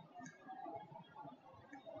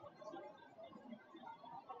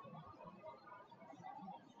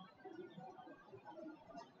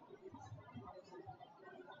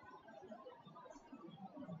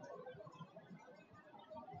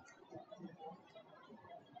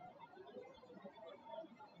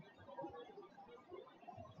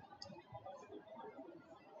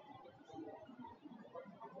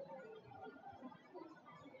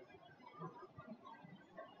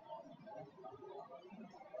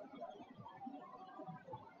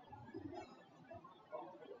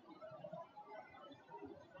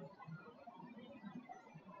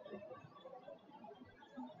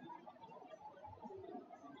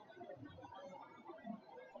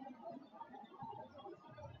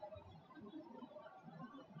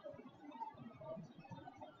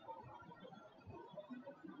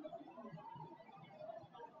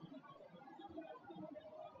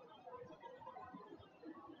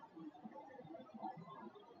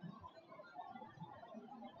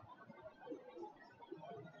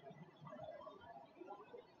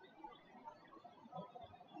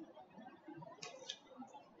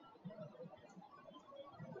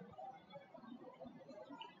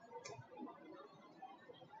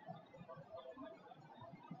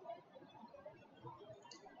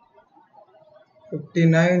 फिफ्टी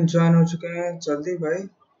 59 ज्वाइन हो चुके हैं। जल्दी भाई,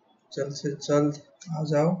 जल्द से जल्द आ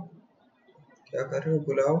जाओ। क्या कर रहे हो,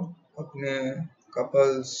 बुलाओ अपने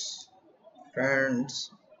कपल्स, फ्रेंड्स,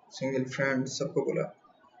 सिंगल फ्रेंड्स, सबको बुलाओ।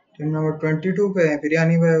 टीम नंबर 22 पे है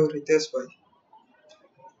बिरयानी भाई और रितेश भाई।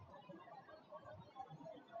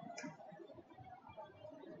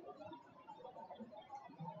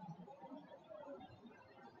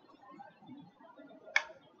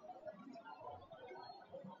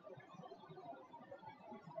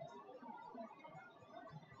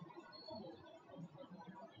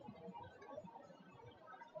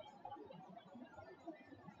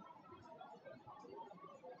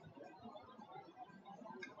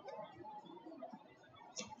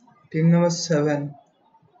 टीम नंबर 7,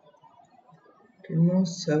 टीम नंबर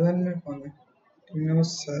 7 में कौन है? टीम नंबर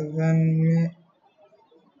 7 में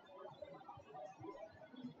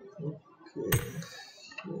ओके,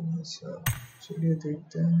 चलिए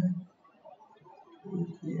देखते हैं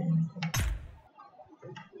ये इनका।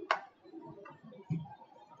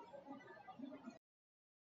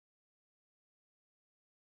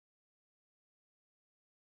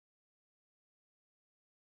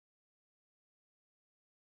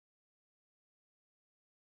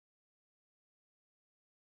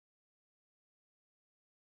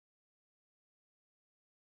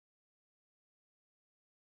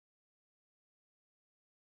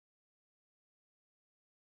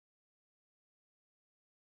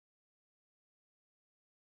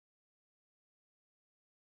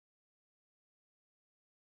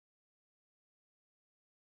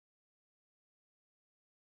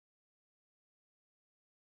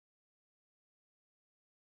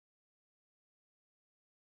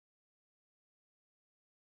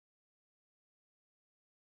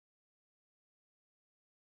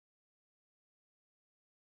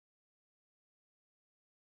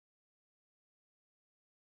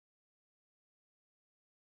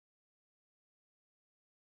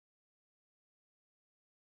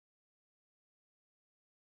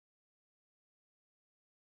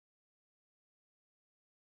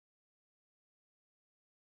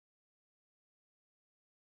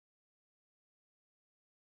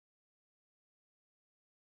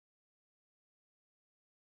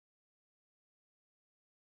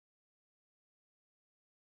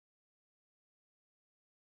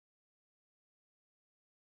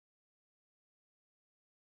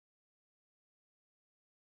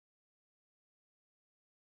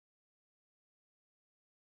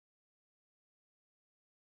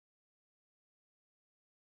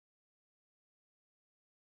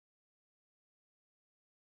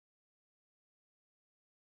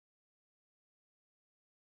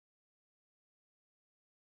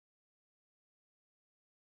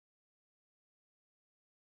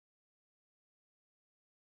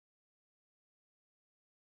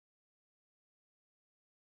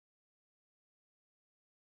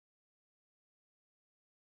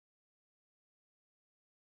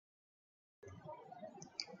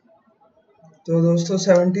 तो दोस्तों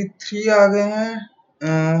 73 आ गए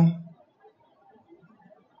हैं।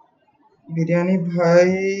 बिरयानी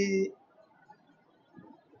भाई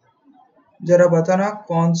जरा बताना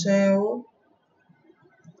कौन से हैं वो।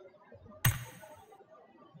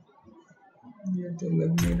 ये तो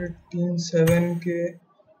लग मेरे टीम 7 के।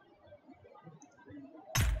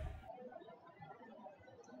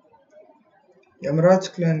 यमराज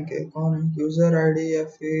क्लैन के कौन है? यूजर आईडी या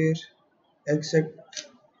फिर एग्जैक्ट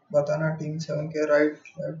बताना टीम 7 के राइट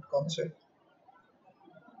लेफ्ट कौन से।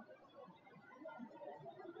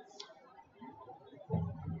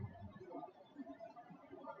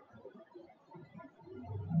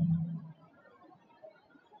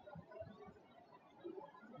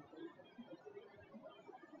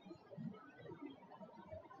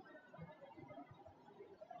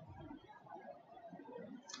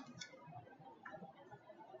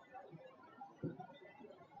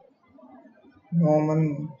 Norman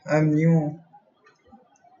I am new.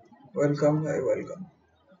 Welcome भाई वेलकम।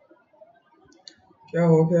 क्या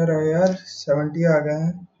हो क्या रहा है यार? 70 आ गए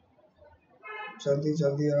हैं, जल्दी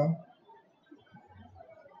जल्दी आओ।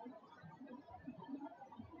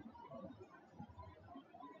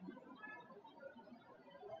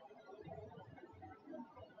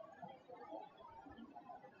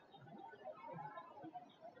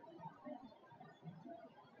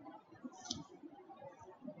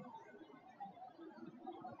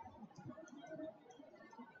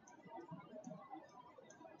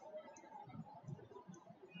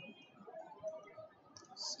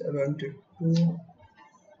 Seventy two.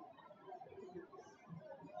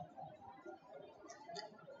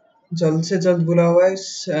 जल्द से जल्द बुला हुआ है।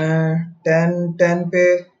 10 पे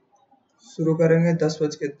शुरू करेंगे,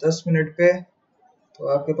 10:10 पे। तो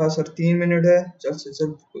आपके पास और 3 मिनट है, जल्द से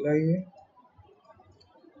जल्द बुलाइए।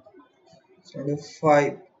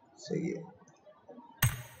 5 सही है।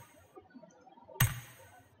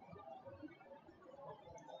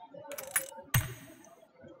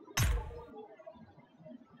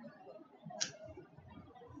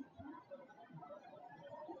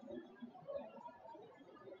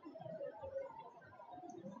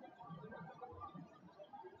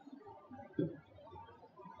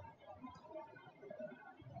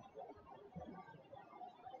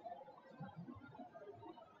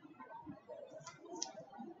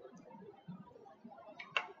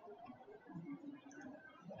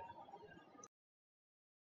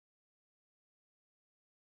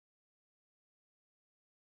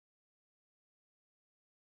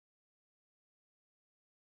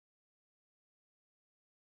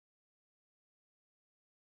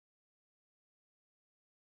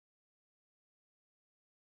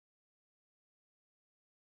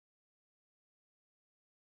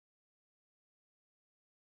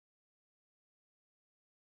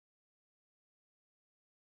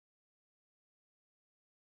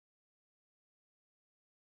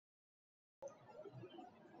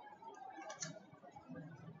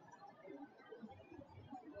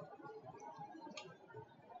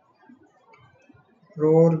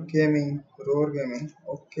 रोर गेमिंग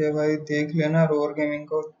ओके भाई, देख लेना रोर गेमिंग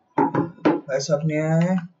को। ऐसा अपने आया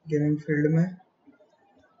है गेमिंग फील्ड में।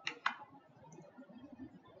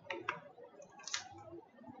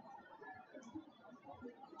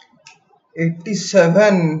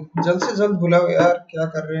 87। जल्द से जल्द बुलाओ यार, क्या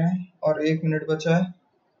कर रहे हैं? और 1 मिनट बचा है।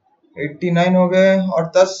 89 हो गए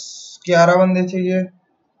और 11 बंदे चाहिए।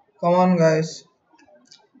 Come on guys.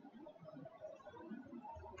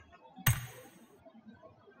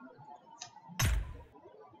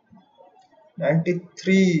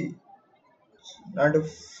 93,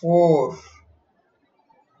 94।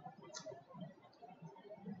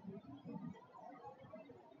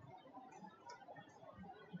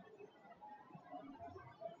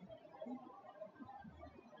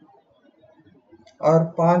 और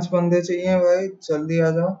 5 बंदे चाहिए भाई, जल्दी आ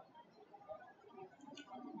जाओ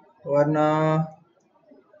वरना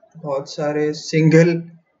बहुत सारे सिंगल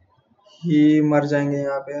ही मर जाएंगे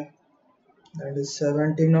यहाँ पे।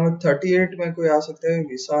 97। टीम नंबर 38 में कोई आ सकता है?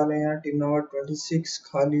 विशाल है यहाँ। टीम नंबर 26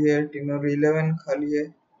 खाली है। टीम नंबर 11 खाली है।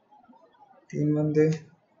 3 बंदे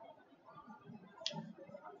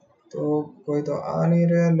तो कोई तो आ नहीं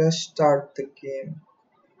रहा। Let's start the game.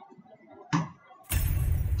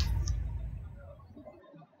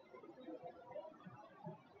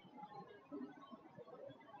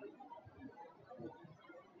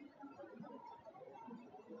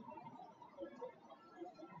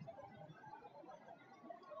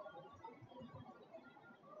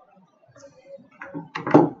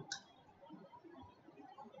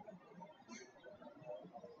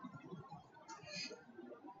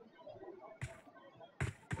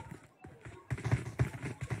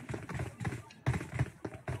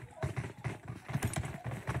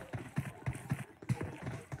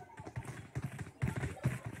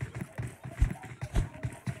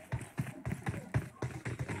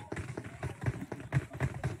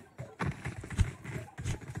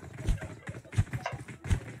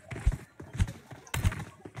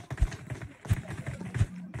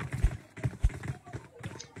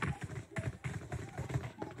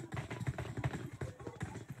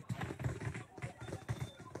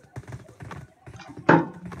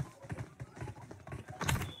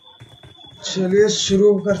 चलिए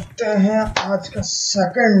शुरू करते हैं आज का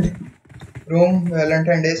second room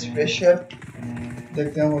Valentine day special.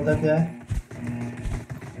 देखते हैं होता क्या है।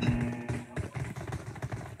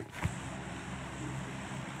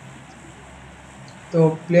 तो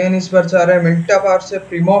प्लेन इस बार जा रहा है मिल्टा पार से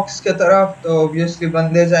प्रीमॉक्स के तरफ, तो ऑब्वियसली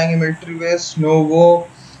बंदे जाएंगे मिलिट्री बेस नोवो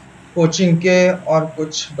कोचिंग के, और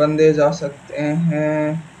कुछ बंदे जा सकते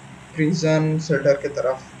हैं प्रिजन सेटर के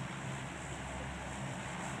तरफ।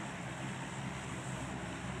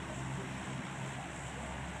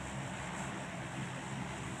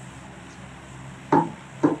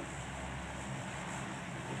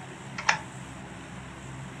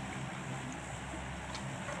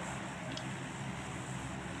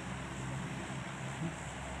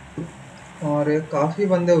 और काफी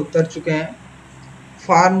बंदे उतर चुके हैं,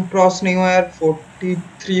 फार्म क्रॉस नहीं हुआ यार।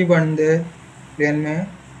 43 बंदे प्लेन में,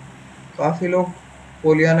 काफी लोग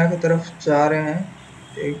पोलियाना की तरफ जा रहे हैं।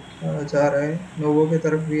 एक जा रहे हैं नोवो की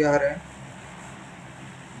तरफ भी आ रहे हैं।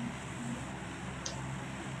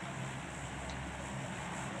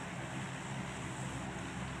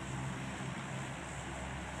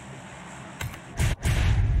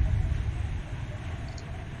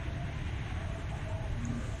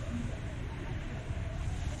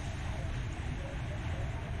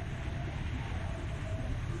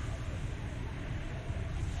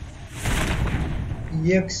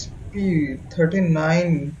 EXP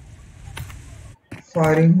 39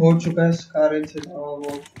 फायरिंग हो चुका है, स्कारल से धावा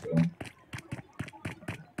हो चुका है।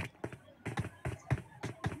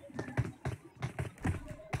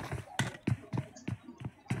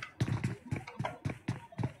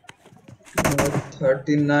 और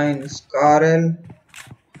 39 स्कारल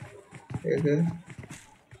ठीक है।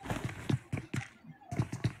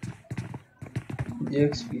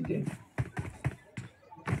 EXP के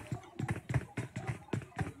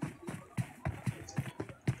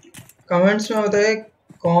कमेंट्स में बताइए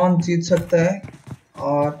कौन जीत सकता है।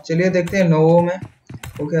 और चलिए देखते हैं नोवो में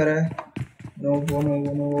वो क्या रहा है। नोवो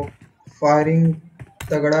नोवो नोवो फायरिंग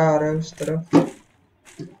तगड़ा आ रहा है उस तरफ,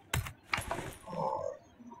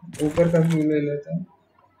 और ऊपर का व्यू ले लेते हैं।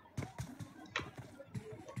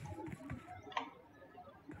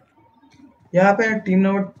 यहाँ पे टीम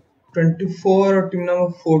नंबर 24 और टीम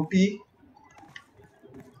नंबर 40,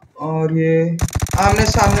 और ये आमने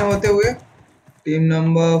सामने होते हुए टीम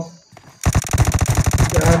नंबर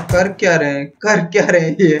कर क्या रहे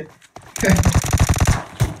हैं ये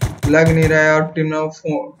लग नहीं रहा है। और टीम नंबर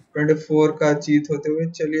 24 का जीत होते हुए।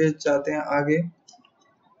 चलिए जाते हैं आगे।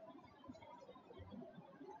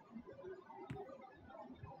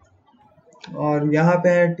 और यहाँ पे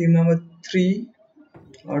है टीम नंबर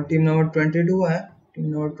 3 और टीम नंबर 22 है। टीम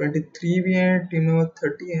नंबर 23 भी है, टीम नंबर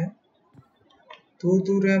 30 है। दूर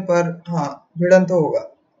दूर है पर हाँ भिड़न तो होगा।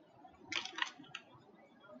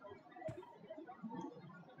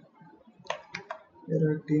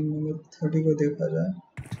 टीम नंबर 30 को देखा जाए,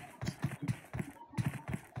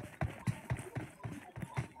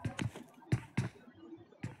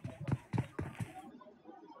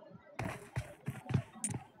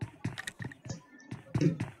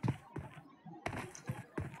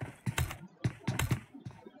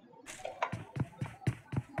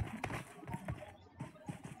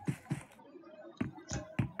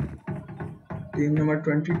 टीम नंबर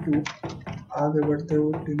 22 आगे बढ़ते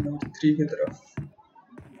हुए टीम नंबर 3 की तरफ।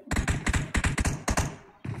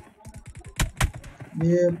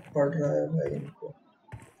 ये पड़ रहा है भाई, इनको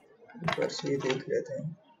ऊपर से ही देख लेते हैं,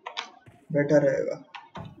 बेटर रहेगा।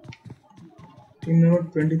 टीम नंबर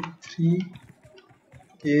 23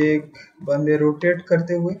 के एक बंदे रोटेट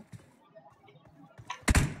करते हुए,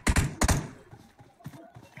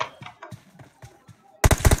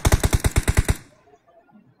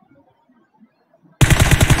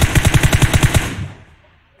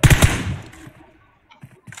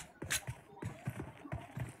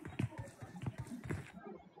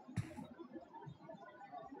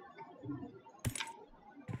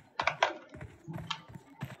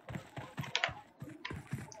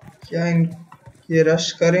 क्या ये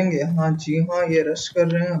रश करेंगे? हाँ जी हाँ, ये रश कर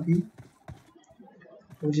रहे हैं। अभी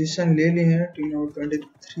पोजीशन ले ली है टीम नंबर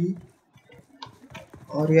 23,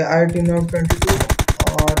 और ये आई टीम नंबर 22,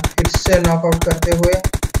 और फिर से नॉकआउट करते हुए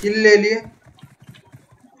किल ले लिए।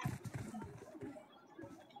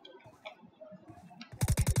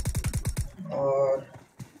 और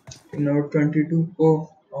टीम नंबर 22 को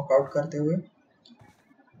नॉकआउट करते हुए,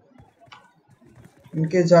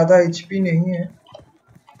 इनके ज्यादा एचपी नहीं है।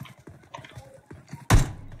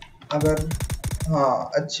 अगर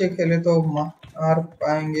हाँ अच्छे खेले तो मार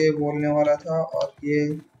पाएंगे बोलने वाला था, और ये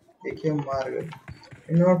देखिए मार गए।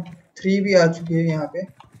 नोट 3 भी आ चुकी है यहाँ पे,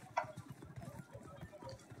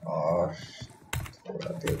 और और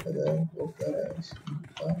थोड़ा देखा जाए वो क्या रहा है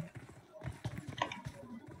इसका।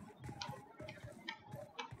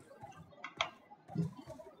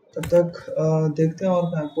 तब तक देखते हैं और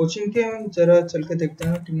कहाँ कोचिंग के जरा चल के देखते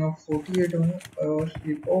हैं। टीम ऑफ 48 में और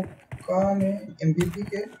हिपो का में MVP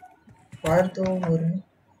के फायर तो हो रहे हैं,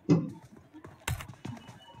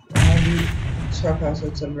 भी अच्छा खासा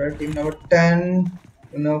चल रहा है। टीम नंबर 10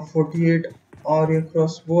 टीम नंबर 48 और ये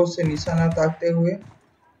क्रॉसबो से निशाना ताकते हुए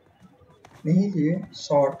नहीं लिए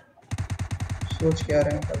शॉट, सोच क्या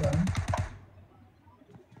रहे हैं पता नहीं।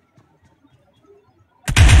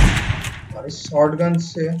 और इस शॉटगन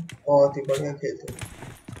से बहुत ही बढ़िया खेलते हैं।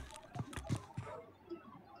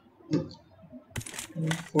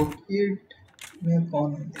 48 में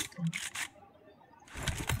कौन है देखते हैं।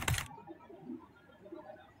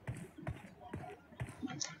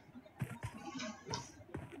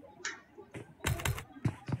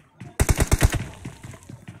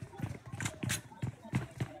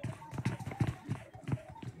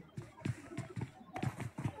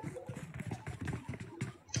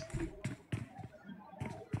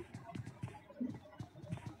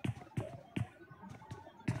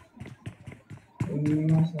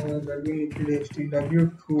 nikhildxd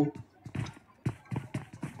W2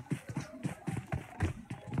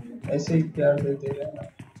 ऐसे ही प्यार देते रहना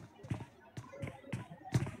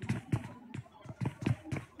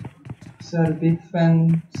sir, big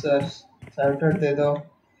fan sir, shout दे दो।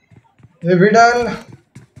 विडाल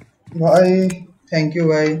भाई, थैंक यू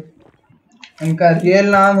भाई। उनका रियल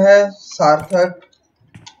नाम है सार्थक,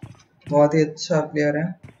 बहुत ही अच्छा प्लेयर है।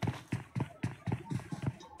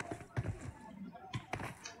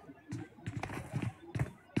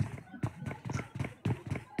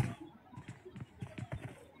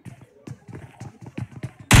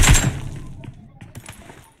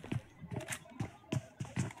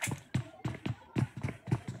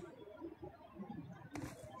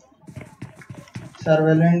 सर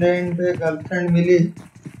वैलेंटाइन पे गर्लफ्रेंड मिली?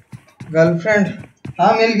 गर्लफ्रेंड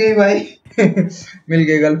हाँ मिल गई भाई मिल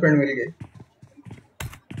गई, गर्लफ्रेंड मिल गई।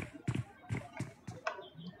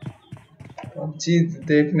 पबजी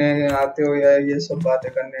देखने आते हो या ये सब बातें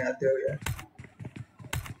करने आते हो यार?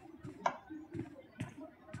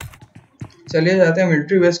 चलिए जाते हैं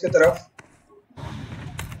मिलिट्री बेस की तरफ।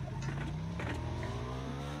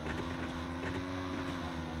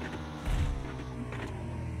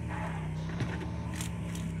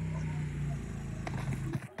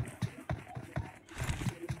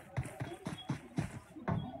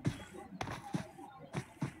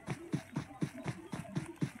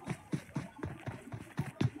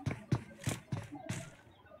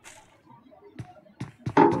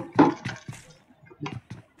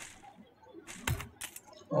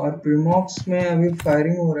 और प्रीमॉक्स में अभी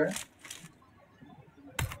फायरिंग हो रहा है।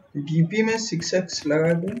 डीपी में 6x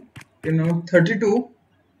लगा के टीम नंबर 32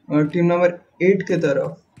 और टीम नंबर 8 के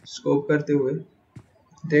तरफ स्कोप करते हुए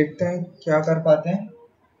देखते हैं क्या कर पाते हैं।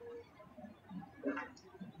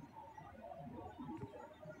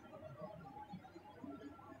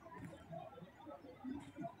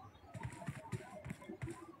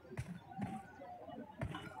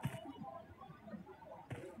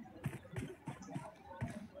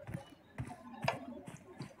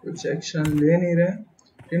 कुछ एक्शन ले नहीं रहे।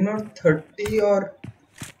 टीम नंबर 30 और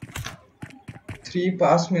 3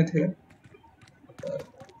 पास में थे,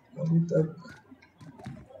 अभी तक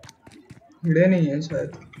भिड़े नहीं है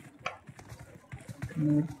शायद।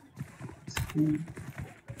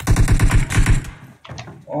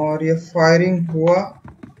 और ये फायरिंग हुआ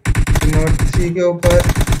टीम नंबर 3 के ऊपर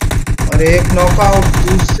और एक नॉकआउट।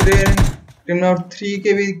 दूसरे टीम नंबर 3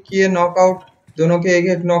 के भी किए नॉकआउट, दोनों के एक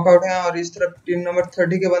एक नॉकआउट हैं। और इस तरफ टीम नंबर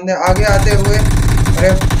 30 के बंदे आगे आते हुए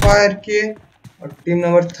अरे फायर किए और टीम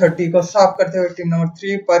नंबर 30 को साफ करते हुए टीम नंबर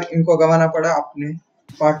 3 पर इनको गंवाना पड़ा अपने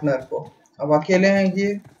पार्टनर को। अब अकेले हैं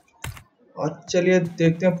ये। और चलिए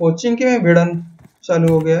देखते हैं कोचिंग के में भिड़न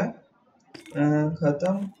चालू हो गया है।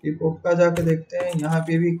 खत्म। हिप-हॉप का जाके देखते हैं, यहाँ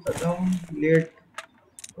पे भी खत्म। लेट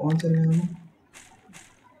पहुंच रहे हैं हम।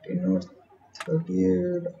 टीम नंबर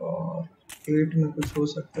 38 और 8 में कुछ हो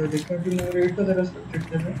सकता है। देखते हैं टीम नंबर 8 का जरा स्पेक्टेट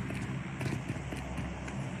कर रहे हैं।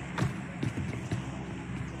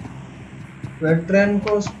 वेटरन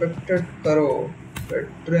को स्पेक्टेट करो।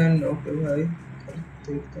 वेटरन ओके भाई,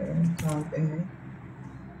 देखते हैं कहाँ पे हैं।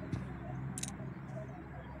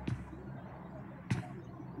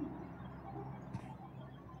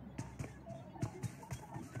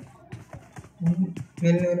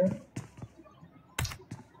 मिल नहीं रहा।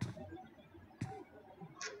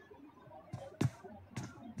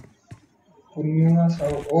 पूर्णिमा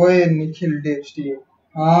साहब, ओए nikhildxd,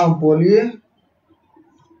 हाँ बोलिए।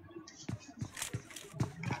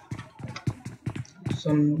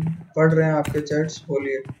 सुन पढ़ रहे हैं आपके चैट्स,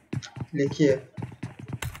 बोलिए, लिखिए।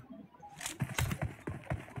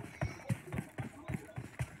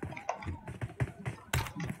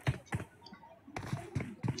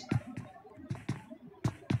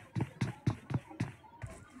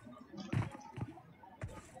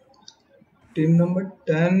 टीम नंबर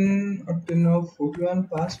 10 और टीम नंबर 41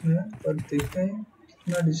 पास में है, पर देखते हैं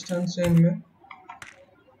कितना डिस्टेंस है इनमें।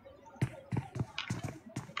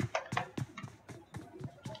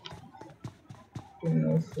 टीम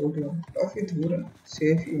नंबर 41 काफी दूर है,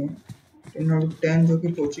 सेफ ही है। टीम नंबर 10 जो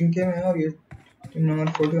कि कोचिंग के में है, और ये टीम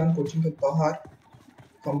नंबर 41 कोचिंग के बाहर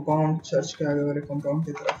कंपाउंड, चर्च के आगे वाले कंपाउंड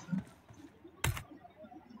की तरफ है।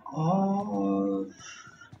 और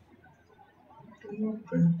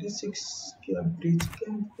 26 क्या ब्रिज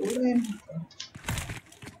कैंप हो रहा है इनका?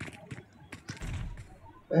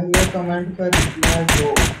 पहले कमेंट का रिप्लाई दो।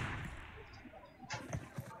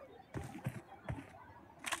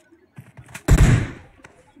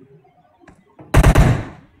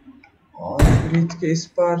 और ब्रिज के इस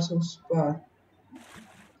पार से उस पार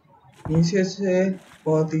नीचे से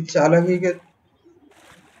बहुत ही चालाकी के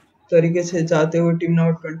तरीके से जाते हुए टीम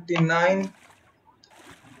नंबर 29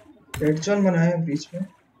 रेड जोन बनाए ब्रिज में।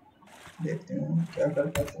 देखते हैं क्या कर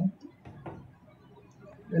पाते हैं।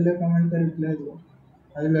 पहले कमेंट का रिप्लाई दो।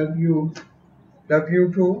 I love you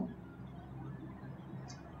to.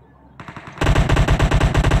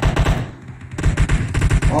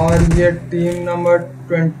 और ये टीम नंबर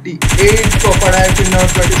 28 को पड़ा है टीम नंबर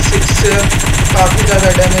 26 से काफी ज्यादा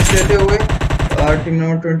डैमेज देते हुए, और टीम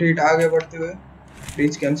नंबर 28 आगे बढ़ते हुए,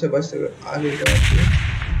 ब्रिज कैंप से बचते हुए आगे बढ़ते हुए।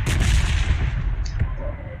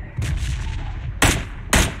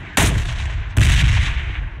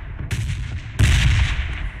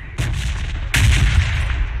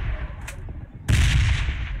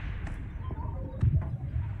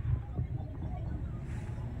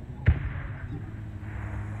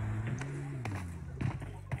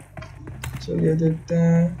 चलिए देखते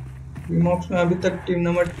हैं। टीमॉक्स में अभी तक टीम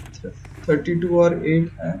नंबर 32 और 8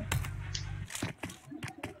 है।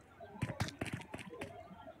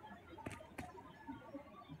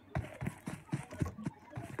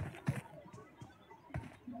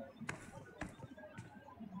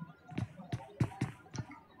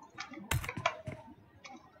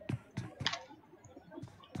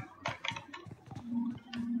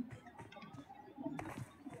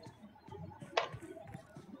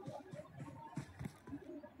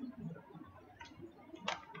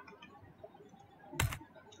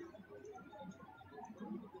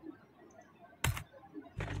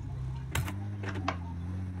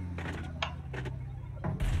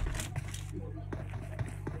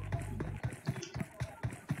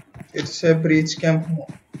 फिर से ब्रिज कैंप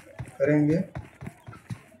करेंगे।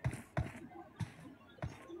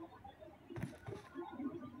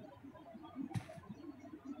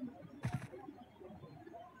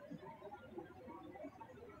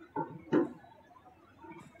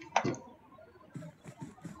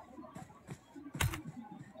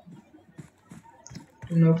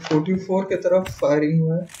 नंबर 44 की तरफ फायरिंग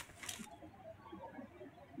हुआ है,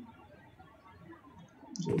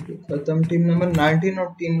 जो कि खत्म। टीम नंबर 19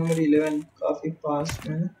 और टीम नंबर 11 काफी पास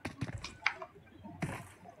में है।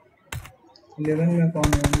 11 में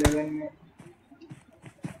कौन है? 11 में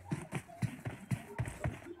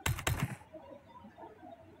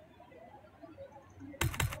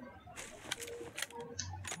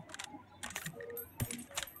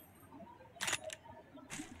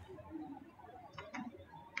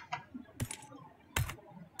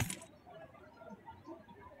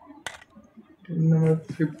टीम नंबर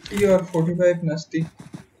 50 और 45 नजदीक।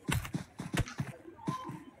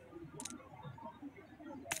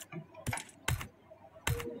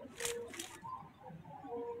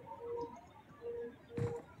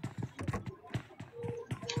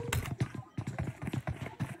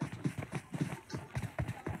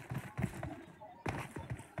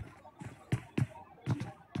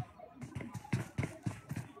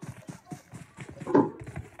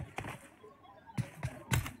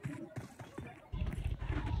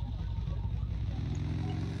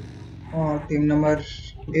 और टीम नंबर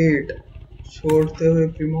 8 छोड़ते हुए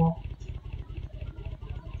प्रीमो।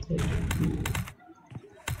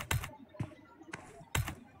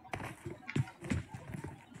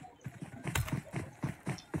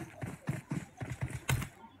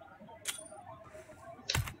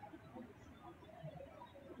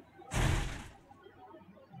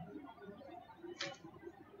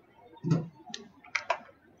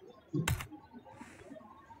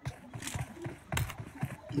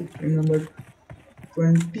 टीम नंबर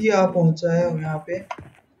 20 आ पहुंचा है यहाँ पे।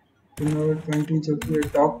 टीम नंबर 20 जो कि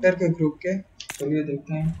डॉक्टर के ग्रुप के चलिए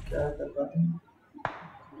देखते हैं क्या कर पाते हैं।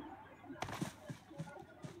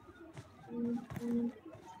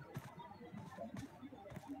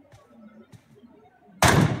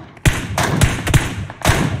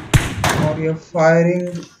 और ये फायरिंग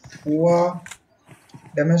हुआ,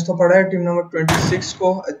 डैमेज तो पड़ा है टीम नंबर 26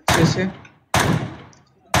 को अच्छे से।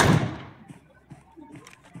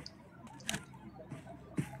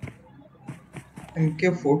 इनके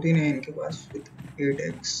 14 है इनके पास विद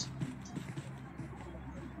 8x।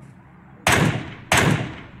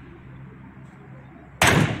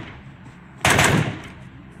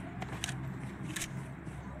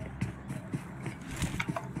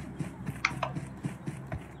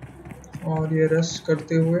 और ये रश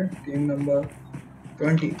करते हुए टीम नंबर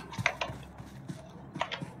 20।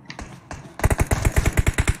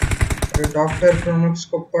 डॉक्टर क्रोनक्स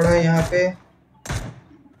को पड़ा यहाँ पे,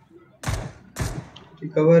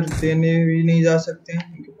 रिकवर देने भी नहीं जा सकते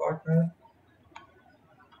हैं इनके पार्टनर।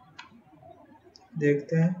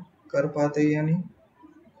 देखते हैं कर पाते या नहीं।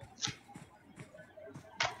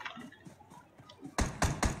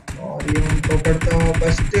 और ये उनको पड़ता हुआ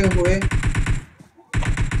बचते हुए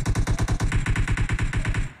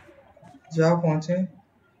जा पहुंचे,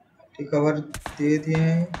 रिकवर दे दिए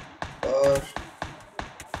हैं और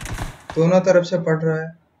दोनों तरफ से पड़ रहा है।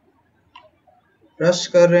 रश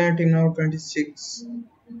कर रहे हैं टीम नंबर 26।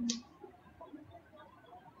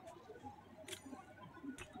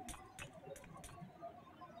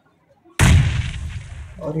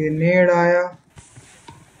 और ये नेड आया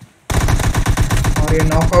और ये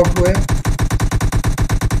नॉकआउट हुए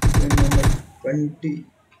टीम नंबर 20।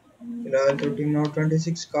 फिलहाल तो टीम नंबर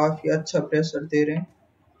 26 काफी अच्छा प्रेशर दे रहे हैं।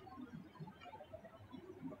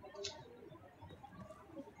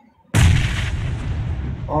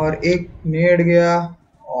 और एक नेड गया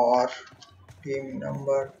और टीम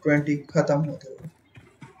नंबर 20 खत्म होते हुए।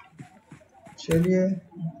 चलिए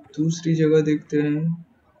दूसरी जगह देखते हैं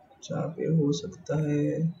जहाँ पे हो सकता है।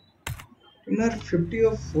 टीम नंबर 50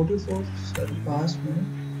 और 44 सर पास में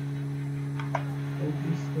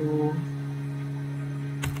 44।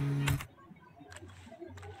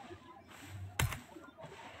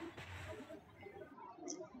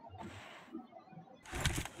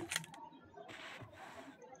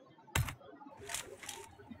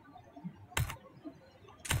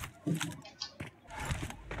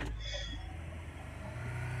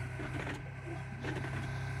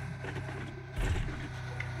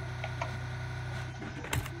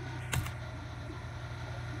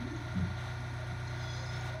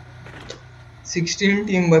 सिक्सटीन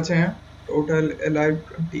टीम बचे हैं टोटल, अलाइव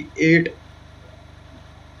 28।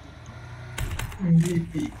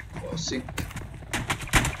 MVP Gsoc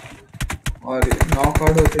और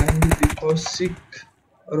नॉकआउट होते हैं MVP Gsoc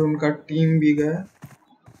और उनका टीम भी गया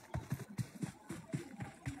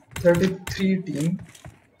 33 टीम।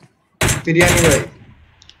 बिरयानी भाई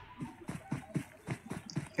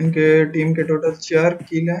इनके टीम के टोटल 4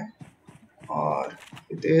 किल हैं और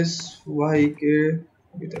हितेश भाई के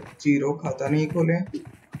अभी तक 0 खाता नहीं खोले।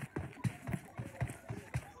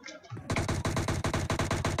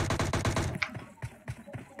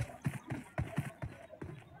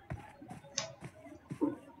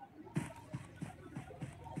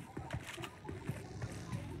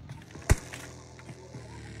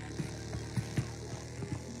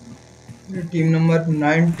 टीम नंबर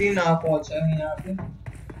 19 आ पहुंचा है यहाँ पे।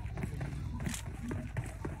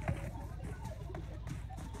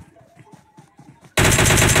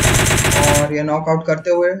 और ये नॉकआउट करते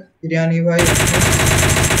हुए बिरयानी भाई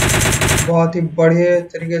बहुत ही बढ़िया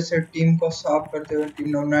तरीके से टीम को साफ करते हुए टीम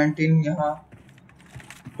नंबर 19 यहाँ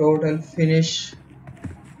टोटल फिनिश।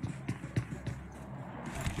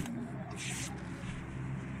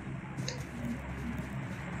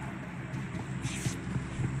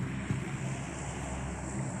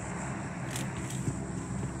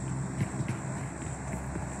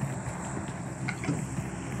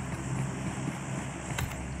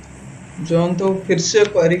 जोन तो फिर से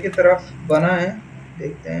क्वेरी की तरफ बना है,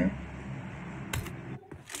 देखते हैं।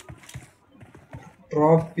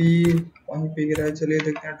 ड्रॉप भी वहीं पे गिरा है, चलिए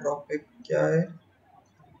देखते हैं ड्रॉप पे क्या है।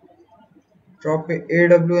 ड्रॉप पे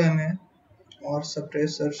AWM है और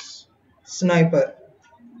सप्रेसर स्नाइपर।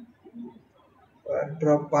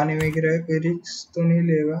 ड्रॉप पानी में गिरा है, कोई रिस्क तो नहीं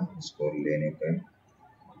लेगा इसको लेने पे।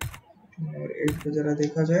 और 8 को जरा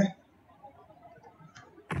देखा जाए।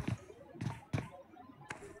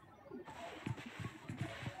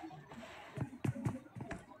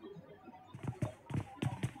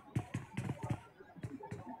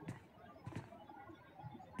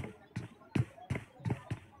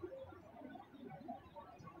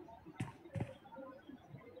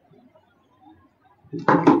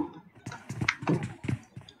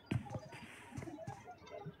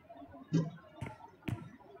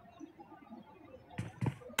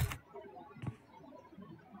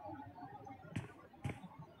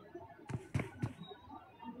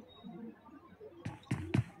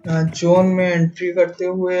 जोन में एंट्री करते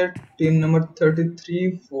हुए टीम नंबर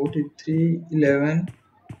 33, 43, 11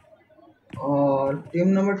 और टीम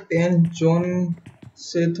नंबर 10 जोन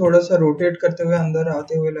से थोड़ा सा रोटेट करते हुए अंदर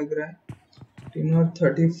आते हुए लग रहा है। टीम नंबर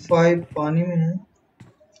 35 पानी में है।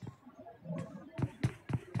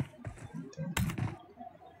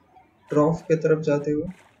 ड्रॉप की तरफ जाते हुए,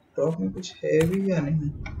 ड्रॉप में कुछ है भी या नहीं।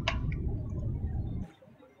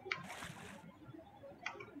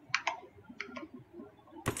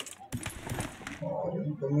 और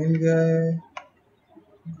इनको मिल गया है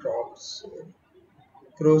ड्रॉप से।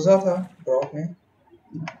 क्रोजा था ड्रॉप में,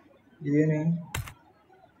 ये नहीं।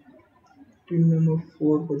 टीम नंबर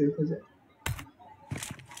 4 को देखा जाए,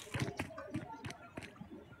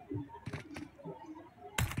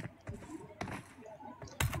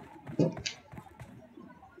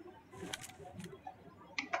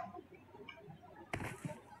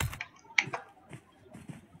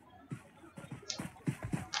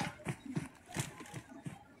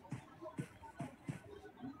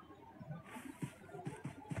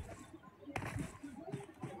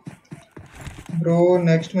 ब्रो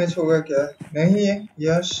नेक्स्ट मैच होगा क्या? नहीं है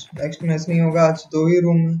यश, नेक्स्ट मैच नहीं होगा। आज 2 ही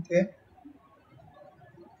रूम में थे।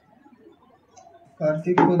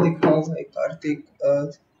 कार्तिक को दिखाओ भाई। कार्तिक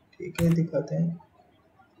ठीक है, दिखाते हैं।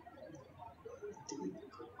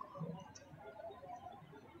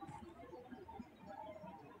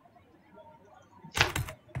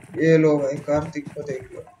 ये लो भाई, कार्तिक को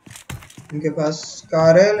देख लो। इनके पास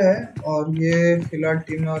कारल है और ये फिलहाल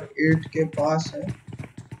टीम नंबर 8 के पास है,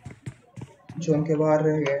 जो उनके बाहर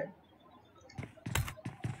रह गए।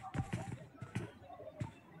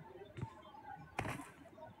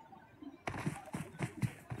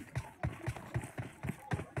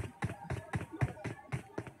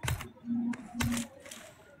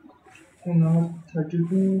 नंबर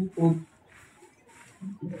 32 को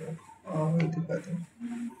दिखाते हैं।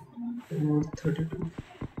 Number 32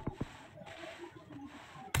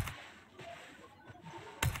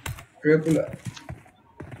 Dracula.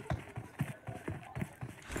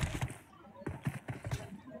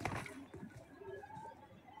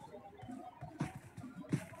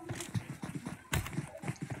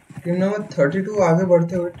 टीम नंबर 32 आगे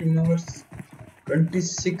बढ़ते हुए टीम नंबर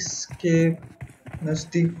 26 के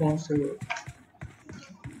नजदीक पहुंचे हुए।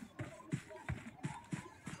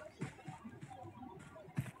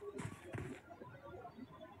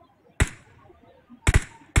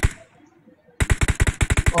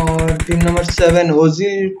 और टीम नंबर 7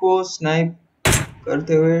 ओजिल को स्नाइप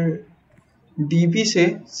करते हुए डीपी से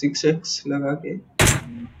 6x लगा के।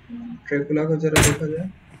 ड्रैकुला को जरा देखा जाए।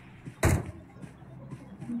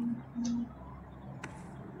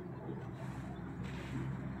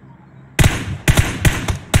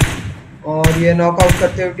 और ये नॉकआउट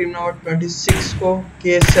करते हुए टीम नंबर 26 को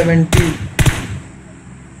K70।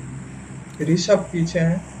 ऋषभ पीछे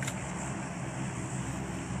हैं।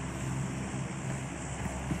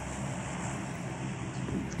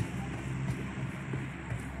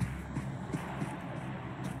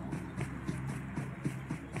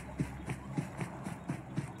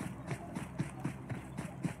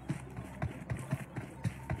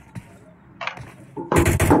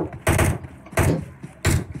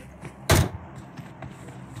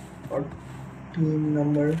 और टीम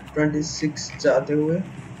नंबर 26 जाते हुए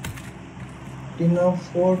टीम नंबर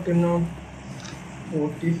 4, टीम नंबर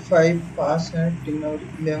 45 पास है। टीम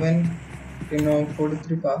नंबर 11, टीम नंबर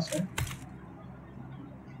 43 पास है।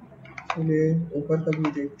 चलिए ऊपर का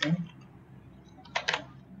भी देखते हैं।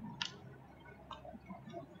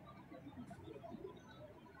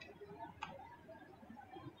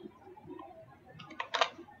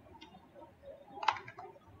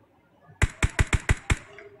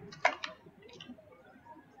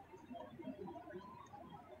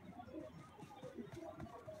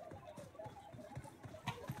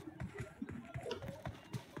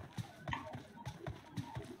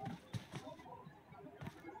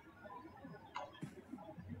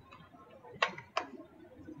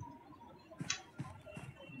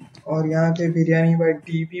 और यहाँ पे बिरयानी भाई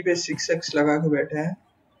डीपी पे 6x लगा के बैठे हैं।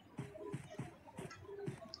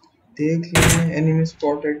 देख लिए एनिमी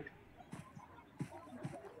स्पॉटेड।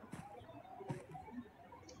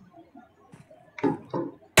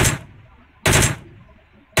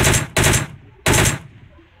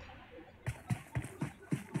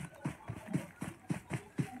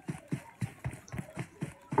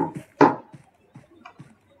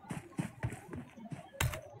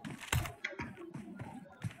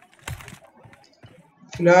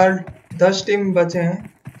 फिलहाल 10 टीम बचे हैं,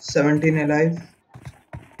 17 अलाइव।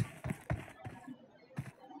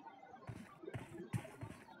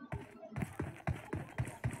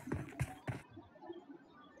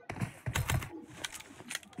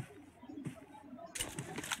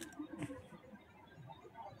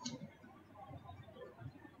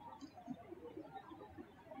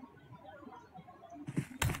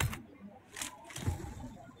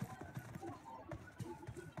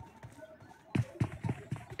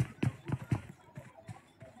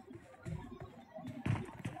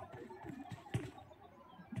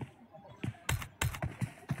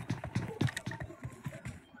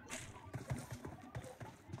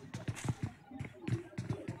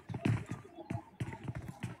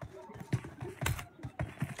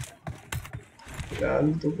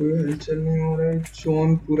 फिलहाल तो कोई हलचल नहीं हो रहा है।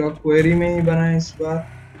 जोन पूरा क्वेरी में ही बना है इस बार।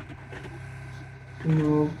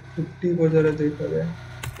 50 को जरा देखा जाए।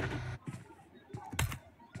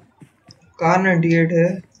 कार 98 है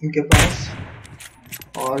इनके पास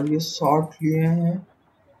और ये शॉट लिए हैं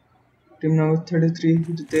टीम नंबर 33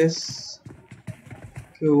 रितेश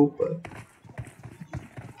के ऊपर।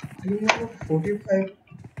 टीम नंबर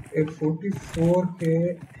 44 के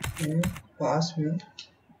पास में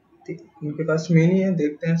उनके पास मिनी है।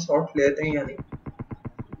 देखते हैं शॉट लेते हैं या नहीं।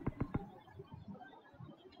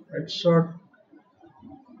 हेडशॉट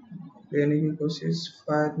लेने की कोशिश,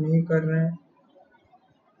 फायर नहीं कर रहे हैं।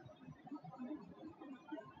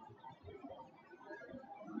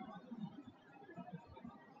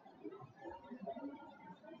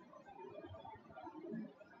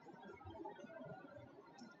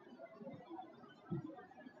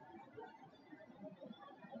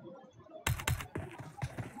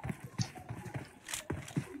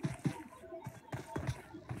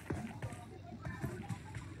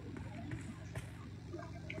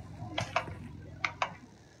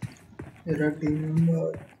 मेरा टीम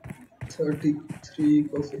नंबर 33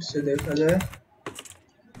 को फिर से देखा जाए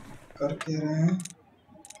कर क्या रहे हैं।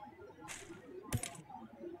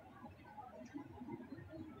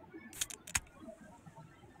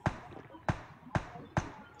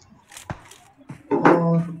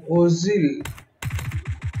 और ओजिल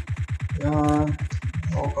यहाँ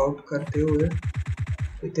नॉकआउट करते हुए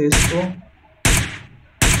रितेश को।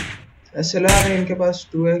 SLR है इनके पास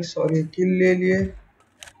 2x और ये किल ले लिए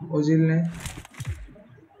ओजिल ने।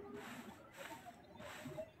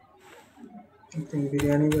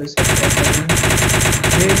 बिरयानी वैसे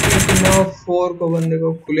 4 को बंदे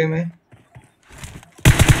को खुले में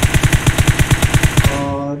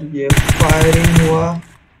और ये फायरिंग हुआ,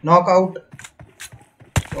 नॉकआउट।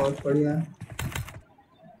 बहुत बढ़िया।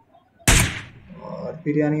 और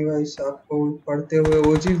बिरयानी भाई साहब को पढ़ते हुए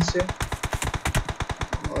ओजिल से,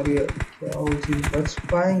 और ये क्या ओजिल बच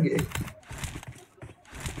पाएंगे?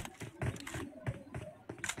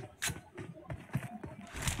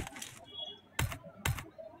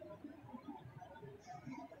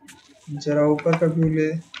 जरा ऊपर का व्यू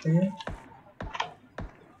लेते हैं।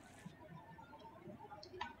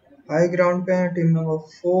 हाई ग्राउंड पे है टीम नंबर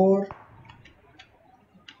 4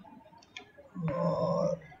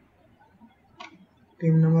 और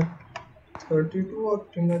टीम नंबर 32 और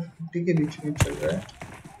टीम नंबर 50 के बीच में चल रहा है।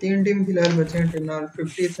 3 टीम फिलहाल बचे हैं, टीम नंबर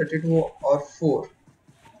 50, 32 और 4।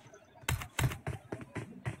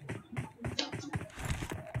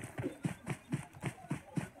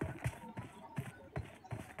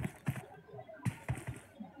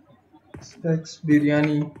 स्पेक्स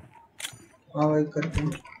बिरयानी, हाँ भाई करते हैं।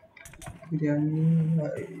 बिरयानी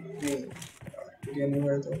भाई नहीं, बिरयानी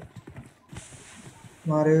भाई तो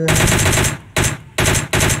मारे गए हैं।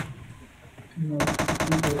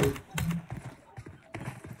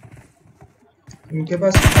 इनके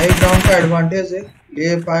पास हाई ग्राउंड का एडवांटेज है,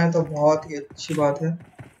 ले पाए तो बहुत ही अच्छी बात है।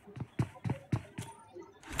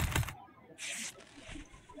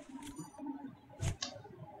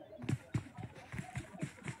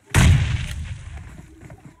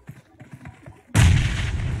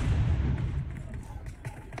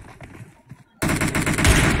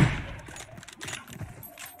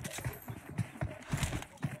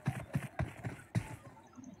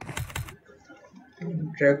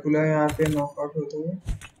 ड्रैकुला यहाँ पे नॉकआउट होते हुए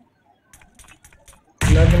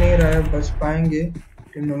लग नहीं रहा है बच पाएंगे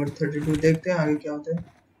टीम नंबर 32। देखते हैं आगे क्या होता है।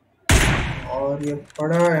 और ये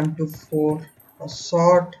बड़ा M24 और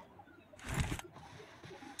शॉट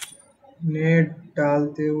नेट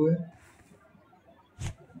डालते हुए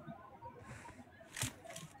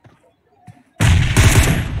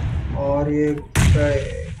और ये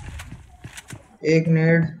एक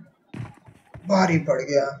नेट भारी पड़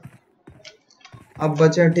गया। अब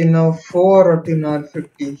बचे टीम नंबर 4 और टीम नंबर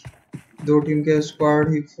 50। दो टीम के स्क्वाड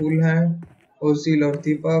ही फुल हैं, ओजिल और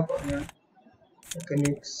दीपक और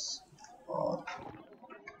मैकेनिक्स और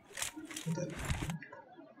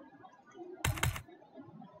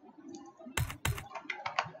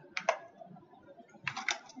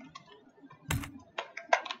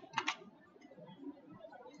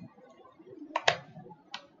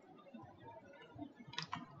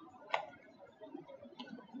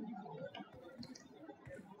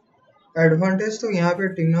एडवांटेज तो यहाँ पे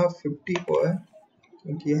टीम नंबर 50 को है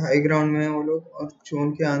क्योंकि हाई ग्राउंड में है वो लोग और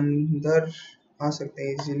जोन के अंदर आ सकते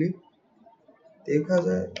हैं इजीली। देखा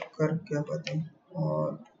जाए कर क्या पाते हैं।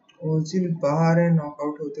 और ओजिल बाहर है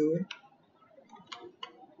नॉकआउट होते हुए,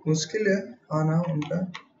 मुश्किल है आना उनका।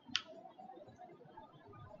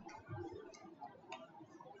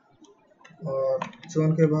 और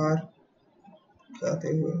जोन के बाहर जाते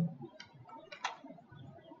हुए।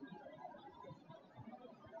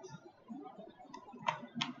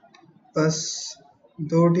 बस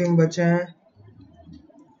 2 टीम बचे हैं,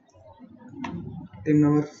 टीम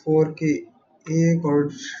नंबर 4 की 1 और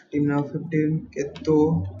टीम नंबर 15 के 2।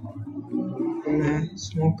 उन्हें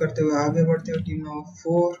स्मोक करते हुए आगे बढ़ते हुए टीम नंबर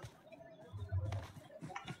 4।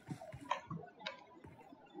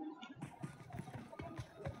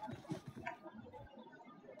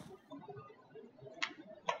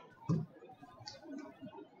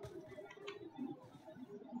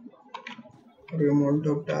 रिमोट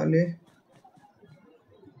डाले,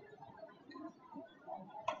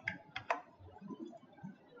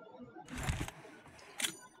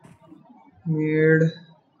 मेड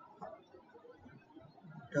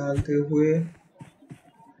डालते हुए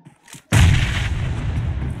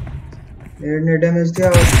मेड ने डैमेज दिया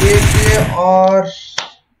और देखिए, और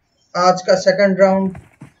आज का सेकंड राउंड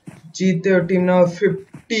जीते हो टीम नंबर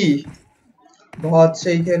 50। बहुत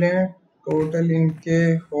सही खेले हैं, टोटल इनके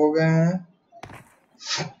हो गए हैं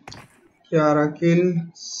 11 किल।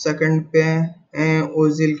 सेकंड पे हैं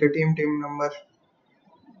ओजिल की टीम, टीम नंबर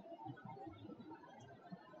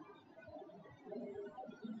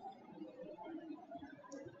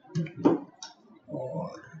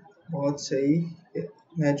और बहुत सही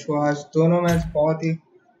मैच हुआ आज। दोनों मैच बहुत ही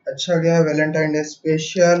अच्छा गया। वैलेंटाइन डे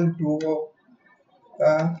स्पेशल डुओ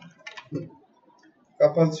का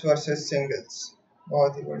कपल्स वर्सेस सिंगल्स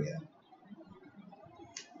बहुत ही बढ़िया।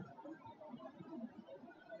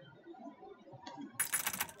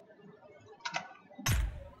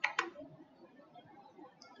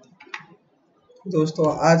 दोस्तों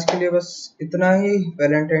आज के लिए बस इतना ही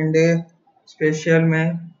वैलेंटाइन डे स्पेशल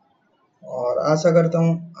में, और आशा करता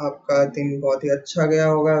हूँ आपका दिन बहुत ही अच्छा गया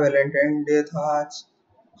होगा। वैलेंटाइन डे था आज।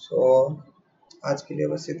 सो आज के लिए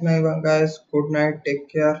बस इतना ही guys. Good night, take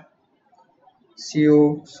care, C you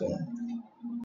soon.